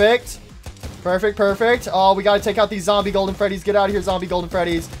 Perfect. Perfect, perfect. Oh, we got to take out these zombie Golden Freddys. Get out of here, zombie Golden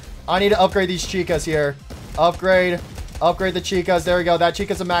Freddys. I need to upgrade these Chicas here. Upgrade the Chicas. There we go. That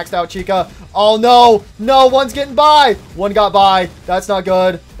Chica's a maxed out Chica. Oh, no. No, one's getting by. One got by. That's not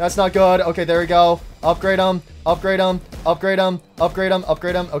good. That's not good. Okay, there we go. Upgrade them. Upgrade them. Upgrade them. Upgrade them.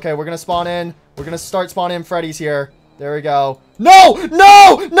 Upgrade them. Okay, we're going to spawn in. We're going to start spawning in Freddys here. There we go. No!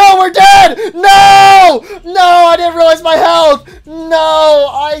 No! No, we're dead! No! No, I didn't realize my health! No,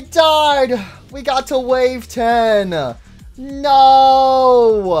 I died! We got to wave 10.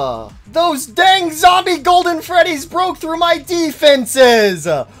 No! Those dang zombie Golden Freddys broke through my defenses!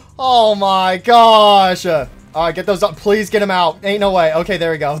 Oh my gosh! Alright, get those up. Please get them out. Ain't no way. Okay, there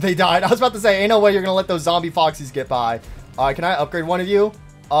we go. They died. I was about to say, ain't no way you're gonna let those zombie Foxies get by. Alright, can I upgrade one of you?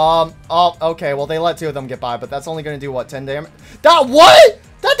 Oh, okay, well, they let 2 of them get by, but that's only going to do, what, 10 damage? What?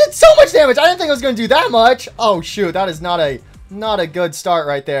 That did so much damage! I didn't think it was going to do that much! Oh, shoot, that is not a good start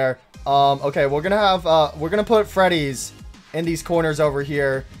right there. Okay, we're going to have, we're going to put Freddy's in these corners over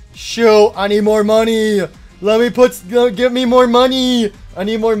here. Shoot, I need more money! Give me more money! I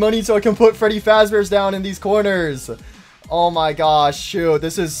need more money so I can put Freddy Fazbear's down in these corners. Oh my gosh, shoot,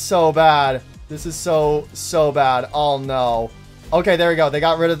 this is so bad. This is so bad. Oh, no. Okay, there we go. They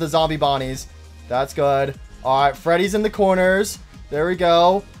got rid of the zombie Bonnies. That's good. All right, Freddy's in the corners. There we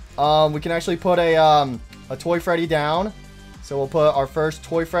go. We can actually put a Toy Freddy down. So we'll put our first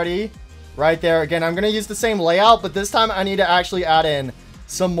Toy Freddy right there. Again, I'm going to use the same layout, but this time I need to actually add in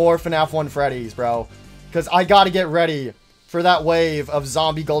some more FNAF 1 Freddys, bro. Because I got to get ready for that wave of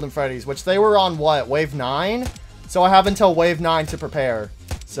zombie golden Freddys, which they were on, what, wave 9? So I have until wave 9 to prepare.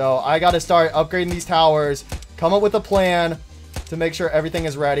 So I got to start upgrading these towers, come up with a plan to make sure everything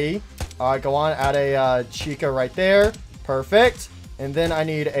is ready. All right, go on, add a Chica right there. Perfect. And then I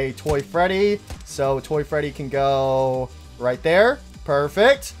need a Toy Freddy. So Toy Freddy can go right there.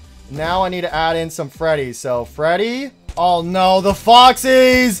 Perfect. Now I need to add in some Freddys. So Freddy. Oh no, the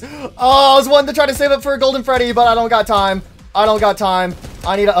Foxies. Oh, I was wanting to try to save it for a golden Freddy, but I don't got time. I don't got time.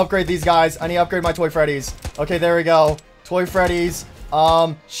 I need to upgrade these guys. I need to upgrade my Toy Freddys. Okay, there we go. Toy Freddys.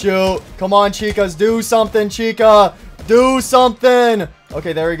 Shoot. Come on, Chicas. Do something, Chica. Do something.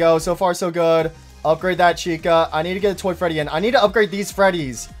 Okay, there we go. So far, so good. Upgrade that Chica. I need to get a Toy Freddy in. I need to upgrade these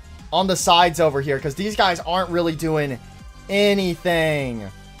Freddys on the sides over here because these guys aren't really doing anything.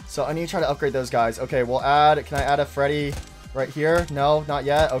 So I need to try to upgrade those guys. Okay, we'll add... Can I add a Freddy right here? No, not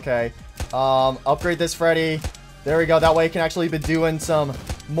yet. Okay. Upgrade this Freddy. There we go. That way it can actually be doing some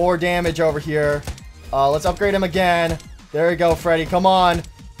more damage over here. Let's upgrade him again. There we go, Freddy. Come on.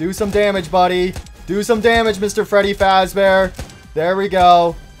 Do some damage, buddy. Do some damage, Mr. Freddy Fazbear. There we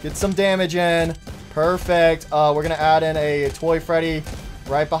go. Get some damage in. Perfect. We're going to add in a Toy Freddy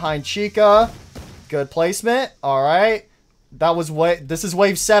right behind Chica. Good placement. All right. That was this is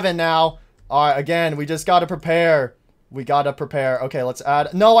wave 7 now. All right, again, we just got to prepare. We got to prepare. Okay, let's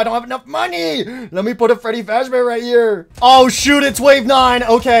add... No, I don't have enough money. Let me put a Freddy Fazbear right here. Oh, shoot, it's wave 9.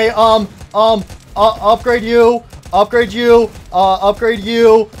 Okay, upgrade you. Upgrade you. Upgrade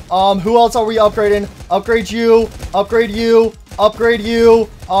you. Who else are we upgrading? Upgrade you. Upgrade you. Upgrade you.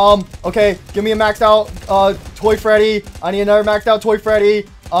 Okay, give me a maxed out Toy Freddy. I need another maxed out Toy Freddy.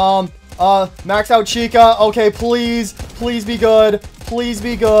 Maxed out Chica. Okay, please. Please be good. Please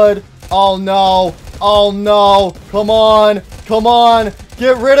be good. Oh, no. Oh, no. Come on. Come on.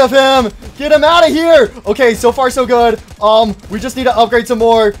 Get rid of him. Get him out of here. Okay, so far, so good. We just need to upgrade some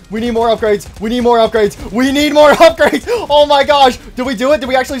more. We need more upgrades. We need more upgrades. We need more upgrades. Oh, my gosh. Did we do it? Did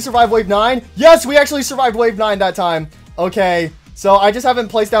we actually survive wave 9? Yes, we actually survived wave 9 that time. Okay, so I just haven't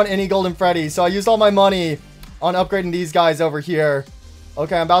placed down any golden Freddys. So I used all my money on upgrading these guys over here.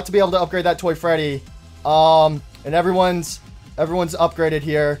 Okay, I'm about to be able to upgrade that Toy Freddy. And everyone's upgraded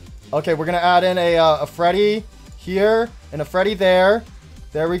here. Okay, we're gonna add in a Freddy here and a Freddy there.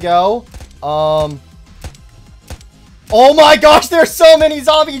 There we go. Oh my gosh, there's so many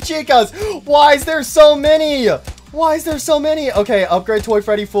zombie Chicas. Why is there so many? Why is there so many? Okay, upgrade Toy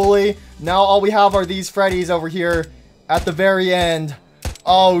Freddy fully. Now all we have are these Freddys over here at the very end.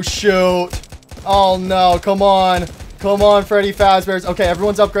 Oh shoot. Oh no, come on. Come on, Freddy Fazbears. Okay,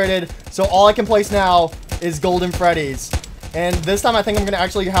 everyone's upgraded. So all I can place now is golden Freddys. And this time I think I'm going to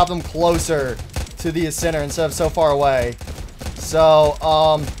actually have them closer to the center instead of so far away.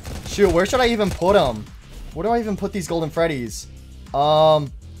 So, shoot, where should I even put them? Where do I even put these golden Freddys?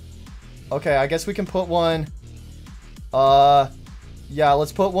 Okay, I guess we can put one. Yeah,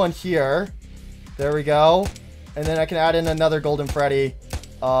 let's put one here. There we go. And then I can add in another golden Freddy.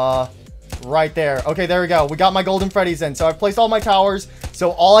 Right there. Okay, there we go. We got my golden Freddys in. So I've placed all my towers.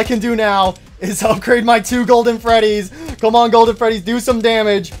 So all I can do now is upgrade my 2 golden Freddys. Come on, golden Freddys. Do some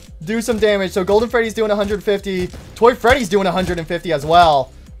damage. Do some damage. So golden Freddy's doing 150. Toy Freddy's doing 150 as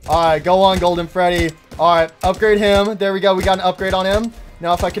well. All right, go on, golden Freddy. All right, upgrade him. There we go. We got an upgrade on him.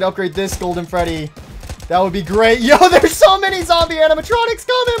 Now if I could upgrade this golden Freddy, that would be great. Yo, there's so many zombie animatronics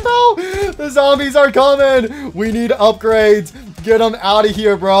coming, bro. The zombies are coming. We need upgrades. Get them out of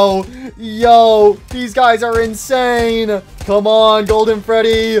here, bro. Yo, these guys are insane. Come on, golden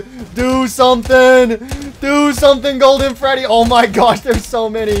Freddy. Do something. Do something, golden Freddy. Oh my gosh, there's so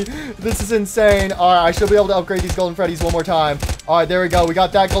many. This is insane. All right, I should be able to upgrade these golden Freddys one more time. All right, there we go. We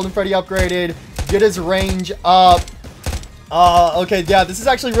got that golden Freddy upgraded. Get his range up. Okay, yeah, this is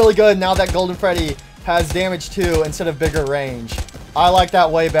actually really good now that golden Freddy has damage 2 instead of bigger range. I like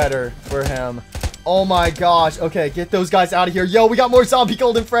that way better for him. Oh my gosh. Okay, get those guys out of here. Yo, we got more zombie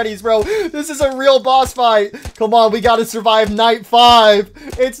golden Freddys, bro. This is a real boss fight. Come on, we gotta survive night 5.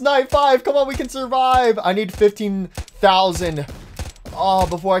 It's night 5. Come on, we can survive. I need 15,000. Oh,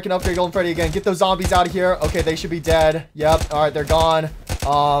 before I can upgrade golden Freddy again. Get those zombies out of here. Okay, they should be dead. Yep. All right, they're gone.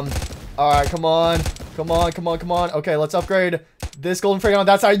 All right, come on. Come on, come on, come on. Okay, let's upgrade this golden Freddy on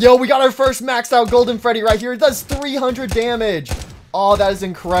that side. Yo, we got our first maxed out golden Freddy right here. It does 300 damage. Oh, that is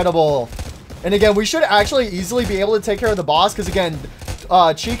incredible. And again, we should actually easily be able to take care of the boss because again,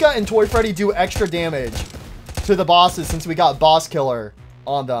 Chica and Toy Freddy do extra damage to the bosses since we got boss killer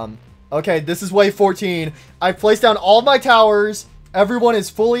on them. Okay, this is wave 14. I've placed down all my towers. Everyone is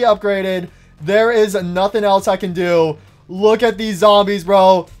fully upgraded. There is nothing else I can do. Look at these zombies,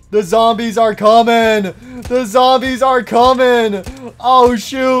 bro. The zombies are coming. The zombies are coming. Oh,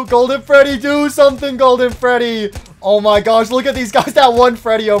 shoot. Golden Freddy, do something, Golden Freddy. Oh, my gosh. Look at these guys. That one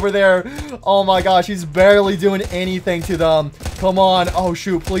Freddy over there. Oh, my gosh. He's barely doing anything to them. Come on. Oh,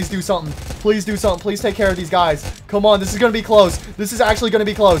 shoot. Please do something. Please do something. Please take care of these guys. Come on. This is going to be close. This is actually going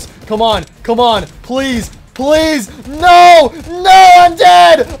to be close. Come on. Come on. Please. Please. No. No. I'm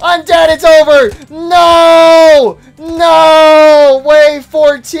dead. I'm dead. It's over. No. No. Wave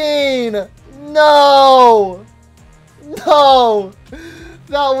 14. No. No.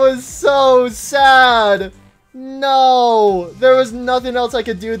 That was so sad. No. There was nothing else I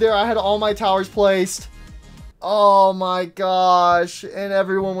could do there. I had all my towers placed. Oh my gosh. And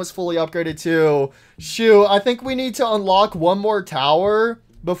everyone was fully upgraded too. Shoot. I think we need to unlock one more tower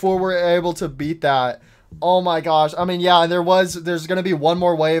before we're able to beat that. Oh my gosh. I mean, yeah, and there's going to be one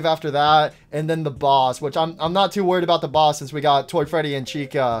more wave after that, and then the boss, which I'm not too worried about the boss since we got Toy Freddy and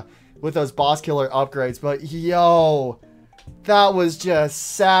Chica with those boss killer upgrades. But yo, that was just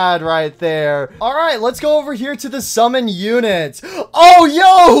sad right there. All right, let's go over here to the summon units. Oh,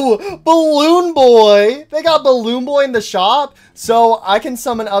 yo, Balloon Boy. They got Balloon Boy in the shop. So I can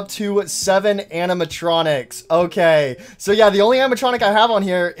summon up to 7 animatronics. Okay, so yeah, the only animatronic I have on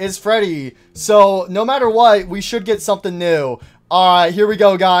here is Freddy. So no matter what, we should get something new. All right, here we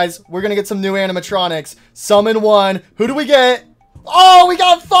go, guys. We're going to get some new animatronics. Summon 1. Who do we get? Oh, we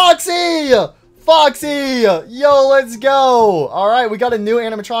got Foxy! Foxy! Yo, let's go! Alright, we got a new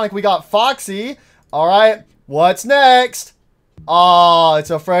animatronic. We got Foxy. Alright, what's next? Oh,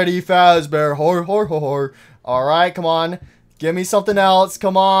 it's a Freddy Fazbear. Hor, hor, hor, hor. Alright, come on. Give me something else.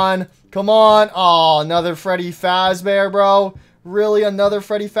 Come on. Come on. Oh, another Freddy Fazbear, bro. Really, another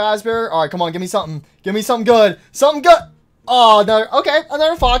Freddy Fazbear? Alright, come on. Give me something. Give me something good. Something good! Oh,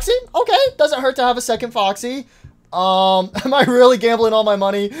 another Foxy. Okay, doesn't hurt to have a second Foxy. Am I really gambling all my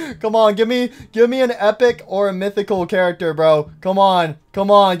money? Come on, give me an epic or a mythical character, bro. Come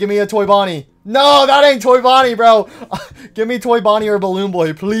on, give me a Toy Bonnie. No, that ain't Toy Bonnie, bro. Give me Toy Bonnie or Balloon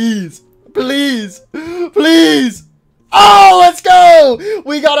Boy, please. Please. Please. Oh, let's go.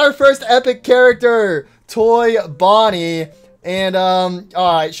 We got our first epic character, Toy Bonnie. And,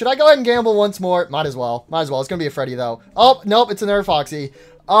 alright, should I go ahead and gamble once more? Might as well. It's gonna be a Freddy, though. Oh, nope, it's another Foxy.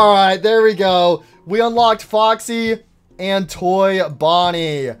 Alright, there we go. We unlocked Foxy and Toy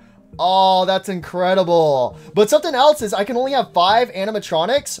Bonnie. Oh, that's incredible. But something else is I can only have 5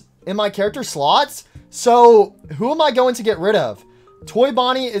 animatronics in my character slots. So who am I going to get rid of? Toy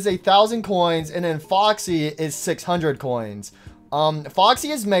Bonnie is 1,000 coins, and then Foxy is 600 coins.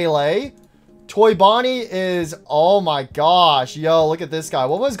 Foxy is melee. Toy Bonnie is, oh my gosh. Yo, look at this guy.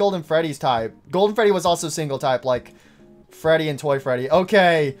 What was Golden Freddy's type? Golden Freddy was also single type, like Freddy and Toy Freddy.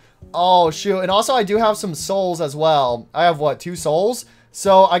 Okay. Oh, shoot. And also, I do have some souls as well. I have, what, 2 souls?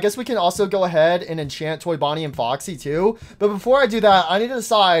 So, I guess we can also go ahead and enchant Toy Bonnie and Foxy, too. But before I do that, I need to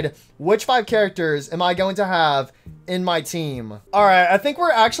decide which 5 characters am I going to have in my team. Alright, I think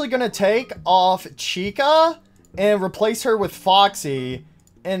we're actually going to take off Chica and replace her with Foxy.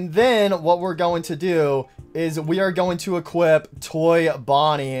 And then, what we're going to do is we are going to equip Toy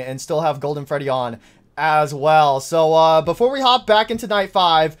Bonnie and still have Golden Freddy on as well. So, before we hop back into night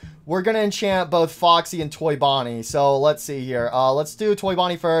 5, we're going to enchant both Foxy and Toy Bonnie. So, let's see here. Let's do Toy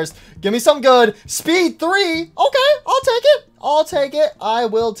Bonnie first. Give me some good. Speed 3. Okay, I'll take it. I'll take it. I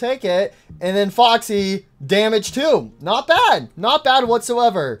will take it. And then Foxy, damage 2. Not bad. Not bad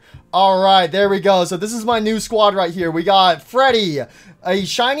whatsoever. All right, there we go. So, this is my new squad right here. We got Freddy, a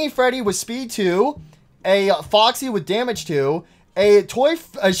shiny Freddy with speed 2, a Foxy with damage 2,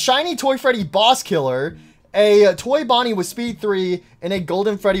 a shiny Toy Freddy boss killer, a Toy Bonnie with speed 3, and a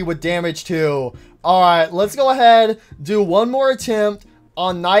Golden Freddy with damage 2. Alright, let's go ahead, do one more attempt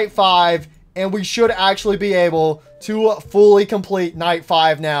on night 5, and we should actually be able to fully complete night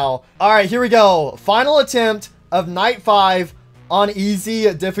 5 now. Alright, here we go. Final attempt of night 5 on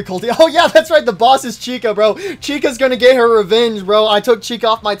easy difficulty. Oh yeah, that's right, the boss is Chica, bro. Chica's gonna get her revenge, bro. I took Chica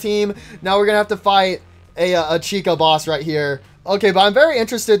off my team. Now we're gonna have to fight a Chica boss right here. Okay, but I'm very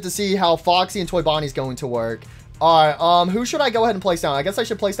interested to see how Foxy and Toy Bonnie's going to work. Alright, who should I go ahead and place down? I guess I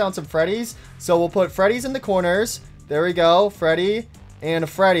should place down some Freddys. So we'll put Freddys in the corners. There we go. Freddy and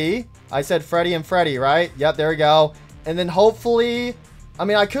Freddy. I said Freddy and Freddy, right? Yep, there we go. And then hopefully, I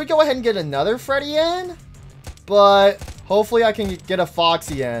mean, I could go ahead and get another Freddy in, but hopefully I can get a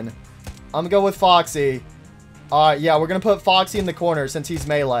Foxy in. I'm gonna go with Foxy. Yeah, we're gonna put Foxy in the corner since he's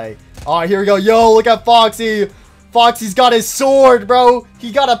melee. All right, here we go. Yo, look at Foxy. Foxy's got his sword, bro.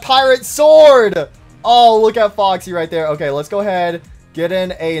 He got a pirate sword. Oh, look at Foxy right there. Okay, let's go ahead. Get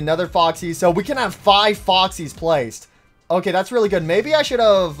in another Foxy. So we can have 5 Foxies placed. Okay, that's really good. Maybe I should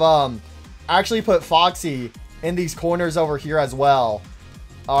have actually put Foxy in these corners over here as well.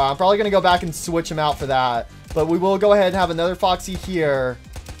 I'm probably going to go back and switch him out for that. But we will go ahead and have another Foxy here.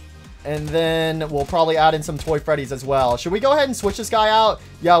 And then we'll probably add in some Toy Freddys as well. Should we go ahead and switch this guy out?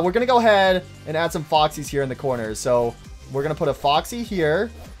 Yeah, we're going to go ahead and add some Foxies here in the corners. So we're going to put a Foxy here.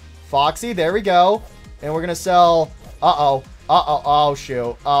 Foxy, there we go. And we're going to sell... Oh,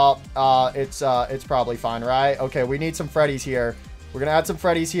 shoot. It's probably fine, right? Okay, we need some Freddys here. We're going to add some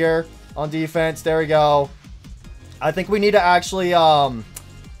Freddys here on defense. There we go. I think we need to actually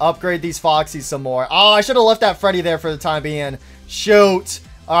upgrade these Foxies some more. Oh, I should have left that Freddy there for the time being. Shoot.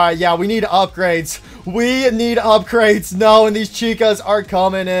 Alright, yeah, we need upgrades. We need upgrades. No, and these Chicas are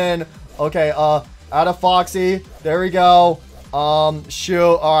coming in. Okay, add a Foxy. There we go.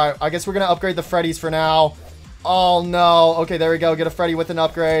 Shoot. Alright, I guess we're gonna upgrade the Freddys for now. Oh, no. Okay, there we go. Get a Freddy with an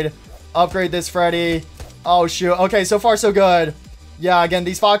upgrade. Upgrade this Freddy. Oh, shoot. Okay, so far so good. Yeah, again,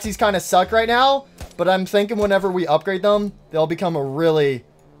 these Foxies kind of suck right now. But I'm thinking whenever we upgrade them, they'll become a really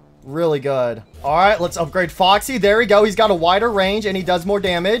good. All right, let's upgrade Foxy. There we go. He's got a wider range and he does more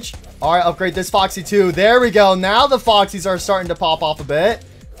damage. All right, upgrade this Foxy too. There we go. Now the Foxies are starting to pop off a bit.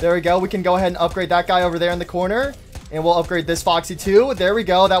 There we go. We can go ahead and upgrade that guy over there in the corner. And we'll upgrade this Foxy too. There we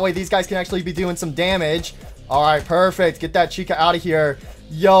go. That way these guys can actually be doing some damage. All right, perfect. Get that Chica out of here.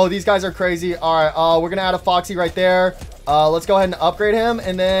 Yo, these guys are crazy. All right, we're going to add a Foxy right there. Let's go ahead and upgrade him.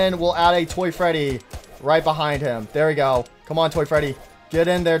 And then we'll add a Toy Freddy right behind him. There we go. Come on, Toy Freddy. Get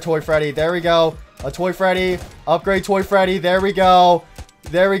in there, Toy Freddy. There we go. A Toy Freddy. Upgrade Toy Freddy. There we go.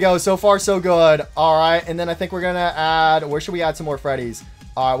 There we go. So far, so good. All right. And then I think we're going to add... Where should we add some more Freddys?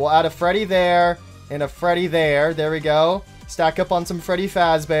 All right. We'll add a Freddy there and a Freddy there. There we go. Stack up on some Freddy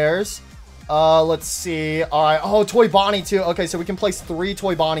Fazbears. Let's see. All right. Oh, Toy Bonnie too. Okay, so we can place 3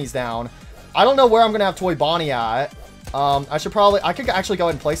 Toy Bonnies down. I don't know where I'm going to have Toy Bonnie at. I could actually go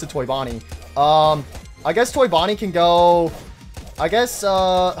ahead and place a Toy Bonnie. I guess Toy Bonnie can go... I guess,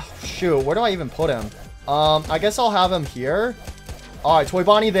 shoot, where do I even put him? I guess I'll have him here. All right, Toy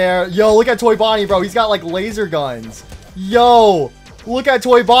Bonnie there. Yo, look at Toy Bonnie, bro. He's got, like, laser guns. Yo, look at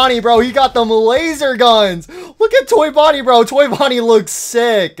Toy Bonnie, bro. He got them laser guns. Look at Toy Bonnie, bro. Toy Bonnie looks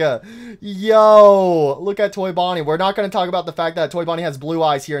sick. Yo, look at Toy Bonnie. We're not going to talk about the fact that Toy Bonnie has blue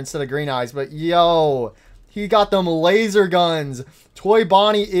eyes here instead of green eyes, but yo, he got them laser guns. Toy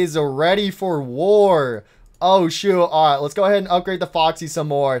Bonnie is ready for war. Oh, shoot. All right, let's go ahead and upgrade the Foxy some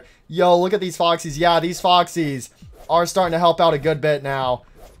more. Yo, look at these Foxies. Yeah, these Foxies are starting to help out a good bit now.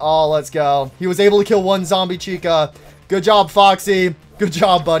 Oh, let's go. He was able to kill 1 zombie Chica. Good job, Foxy. Good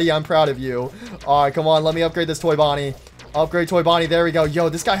job, buddy. I'm proud of you. All right, come on. Let me upgrade this Toy Bonnie. Upgrade Toy Bonnie. There we go. Yo,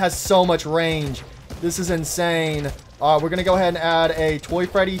 this guy has so much range. This is insane. All right, we're going to go ahead and add a Toy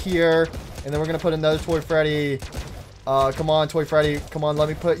Freddy here. And then we're going to put another Toy Freddy. Come on, Toy Freddy. Come on, let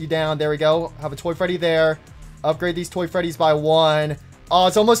me put you down. There we go. Have a Toy Freddy there. Upgrade these Toy Freddys by 1. Oh,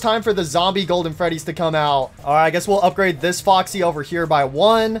 it's almost time for the zombie Golden Freddys to come out. All right, I guess we'll upgrade this Foxy over here by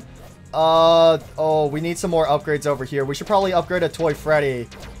 1. Oh, we need some more upgrades over here. We should probably upgrade a Toy Freddy.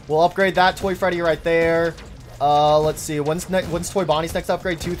 We'll upgrade that Toy Freddy right there. Let's see. When's Toy Bonnie's next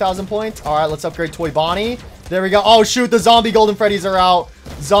upgrade? 2,000 points? All right, let's upgrade Toy Bonnie. There we go. Oh, shoot. The zombie Golden Freddys are out.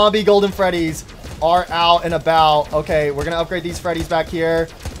 Zombie Golden Freddys are out and about. Okay, we're going to upgrade these Freddys back here.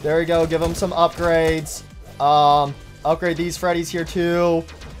 There we go. Give them some upgrades. Upgrade these Freddys here too.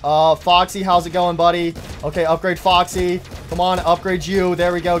 Foxy, how's it going, buddy? Okay, upgrade Foxy. Come on, upgrade you.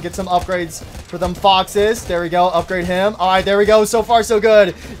 There we go. Get some upgrades for them Foxes. There we go. Upgrade him. All right, there we go. So far, so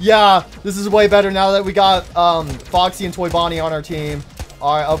good. Yeah, this is way better now that we got Foxy and Toy Bonnie on our team.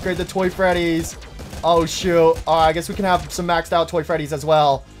 All right, upgrade the Toy Freddys. Oh, shoot. All right, I guess we can have some maxed out Toy Freddys as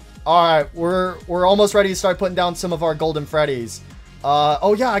well. All right, we're almost ready to start putting down some of our Golden Freddys.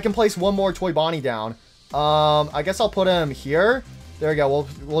 Oh, yeah, I can place 1 more Toy Bonnie down. I guess I'll put him here. There we go.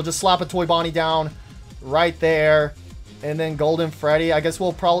 We'll just slap a Toy Bonnie down right there. And then Golden Freddy. I guess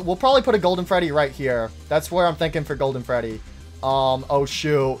we'll probably put a Golden Freddy right here. That's where I'm thinking for Golden Freddy. Oh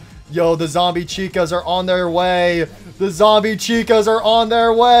shoot. Yo, the zombie Chicas are on their way. The zombie Chicas are on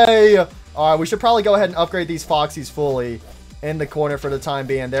their way. All right, we should probably go ahead and upgrade these Foxies fully in the corner for the time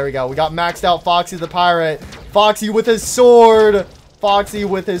being. There we go. We got maxed out Foxy the Pirate. Foxy with his sword. Foxy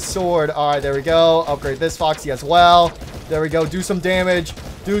with his sword. All right, there we go. Upgrade this Foxy as well. There we go. Do some damage.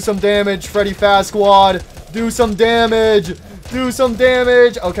 Do some damage, Freddy Fast Squad. Do some damage. Do some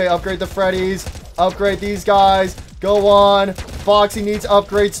damage. Okay, upgrade the Freddys. Upgrade these guys. Go on. Foxy needs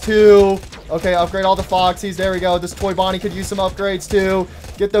upgrades too. Okay, upgrade all the Foxies. There we go. This Toy Bonnie could use some upgrades too.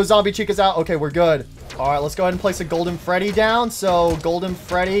 Get those zombie chicas out. Okay, we're good. All right, let's go ahead and place a Golden Freddy down. So Golden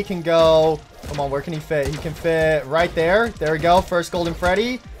Freddy can go... Come on, where can he fit? He can fit right there. There we go. First Golden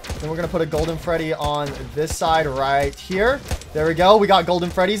Freddy. Then we're going to put a Golden Freddy on this side right here. There we go. We got Golden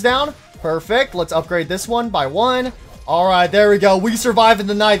Freddys down. Perfect. Let's upgrade this one by 1. All right, there we go. We survive in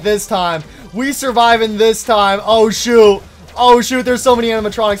the night this time. We survive in this time. Oh, shoot. Oh, shoot. There's so many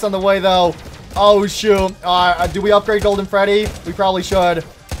animatronics on the way, though. Oh, shoot. Do we upgrade Golden Freddy? We probably should.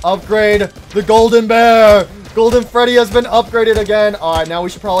 Upgrade the Golden Bear. Golden Freddy has been upgraded again. All right, now we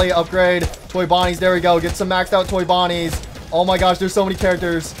should probably upgrade Toy Bonnies. There we go. Get some maxed out Toy Bonnies. Oh, my gosh. There's so many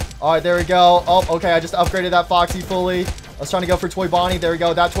characters. All right, there we go. Oh, okay. I just upgraded that Foxy fully. I was trying to go for Toy Bonnie. There we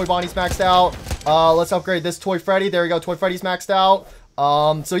go. That Toy Bonnie's maxed out. Let's upgrade this Toy Freddy. There we go. Toy Freddy's maxed out.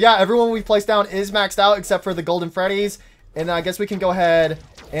 So yeah, everyone we placed down is maxed out except for the Golden Freddys. And then I guess we can go ahead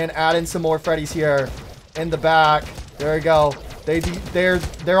and add in some more Freddys here in the back. There we go.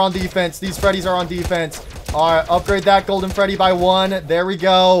 They're on defense. These Freddys are on defense. All right, upgrade that Golden Freddy by 1. There we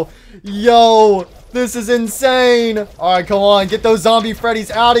go. Yo, this is insane. All right, come on. Get those zombie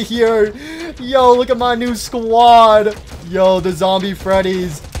Freddys out of here. Yo, look at my new squad. Yo, the zombie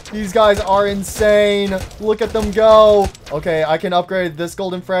Freddys. These guys are insane. Look at them go. Okay, I can upgrade this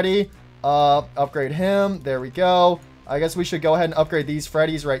Golden Freddy. Upgrade him. There we go. I guess we should go ahead and upgrade these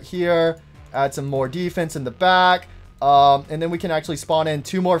Freddys right here. Add some more defense in the back. And then we can actually spawn in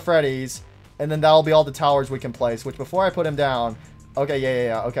 2 more Freddys. And then that'll be all the towers we can place. Which, before I put him down... Okay,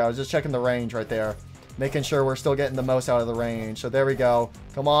 yeah. Okay, I was just checking the range right there. Making sure we're still getting the most out of the range. So there we go.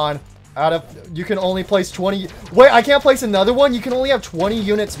 Come on. You can only place 20... Wait, I can't place another one? You can only have 20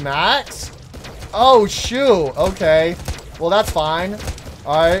 units max? Oh, shoot. Okay. Well, that's fine.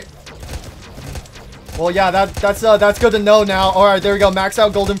 Alright. Well, yeah, that's good to know now. Alright, there we go. Max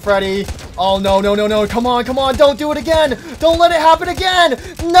out Golden Freddy. Oh, no. Come on. Don't do it again. Don't let it happen again.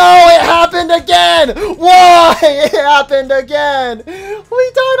 No, it happened again. Why? It happened again.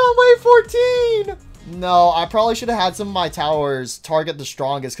 We died on wave 14. No, I probably should have had some of my towers target the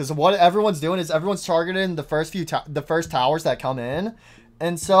strongest, because what everyone's doing is everyone's targeting the first towers that come in.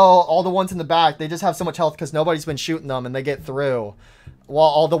 And so all the ones in the back, they just have so much health because nobody's been shooting them and they get through. While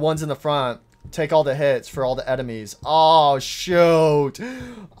all the ones in the front take all the hits for all the enemies. Oh, shoot.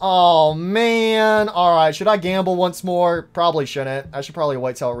 Oh, man. All right. Should I gamble once more? Probably shouldn't. I should probably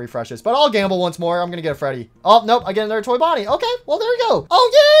wait till it refreshes. But I'll gamble once more. I'm going to get a Freddy. Oh, nope. I get another Toy Bonnie. Okay. Well, there we go.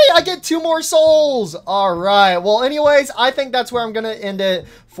 Oh, yay. I get 2 more souls. All right. Well, anyways, I think that's where I'm going to end it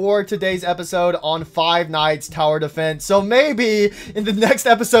for today's episode on Five Nights Tower Defense. So maybe in the next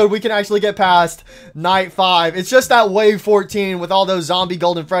episode, we can actually get past night 5. It's just that wave 14 with all those zombie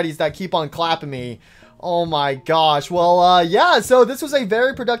Golden Freddys that keep on clapping me. Oh my gosh. Well, yeah, so this was a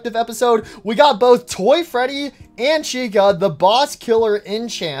very productive episode. We got both Toy Freddy and Chica, the boss killer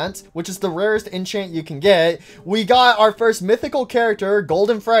enchant, which is the rarest enchant you can get. We got our first mythical character,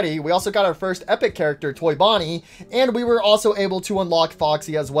 Golden Freddy. We also got our first epic character, Toy Bonnie, and we were also able to unlock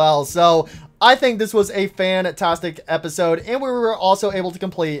Foxy as well. So I think this was a fantastic episode, and we were also able to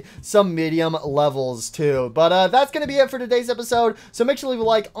complete some medium levels too. But that's going to be it for today's episode. So make sure to leave a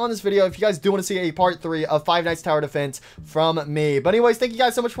like on this video if you guys do want to see a part 3 of Five Nights Tower Defense from me. But anyways, thank you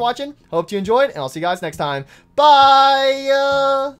guys so much for watching. Hope you enjoyed, and I'll see you guys next time. Bye!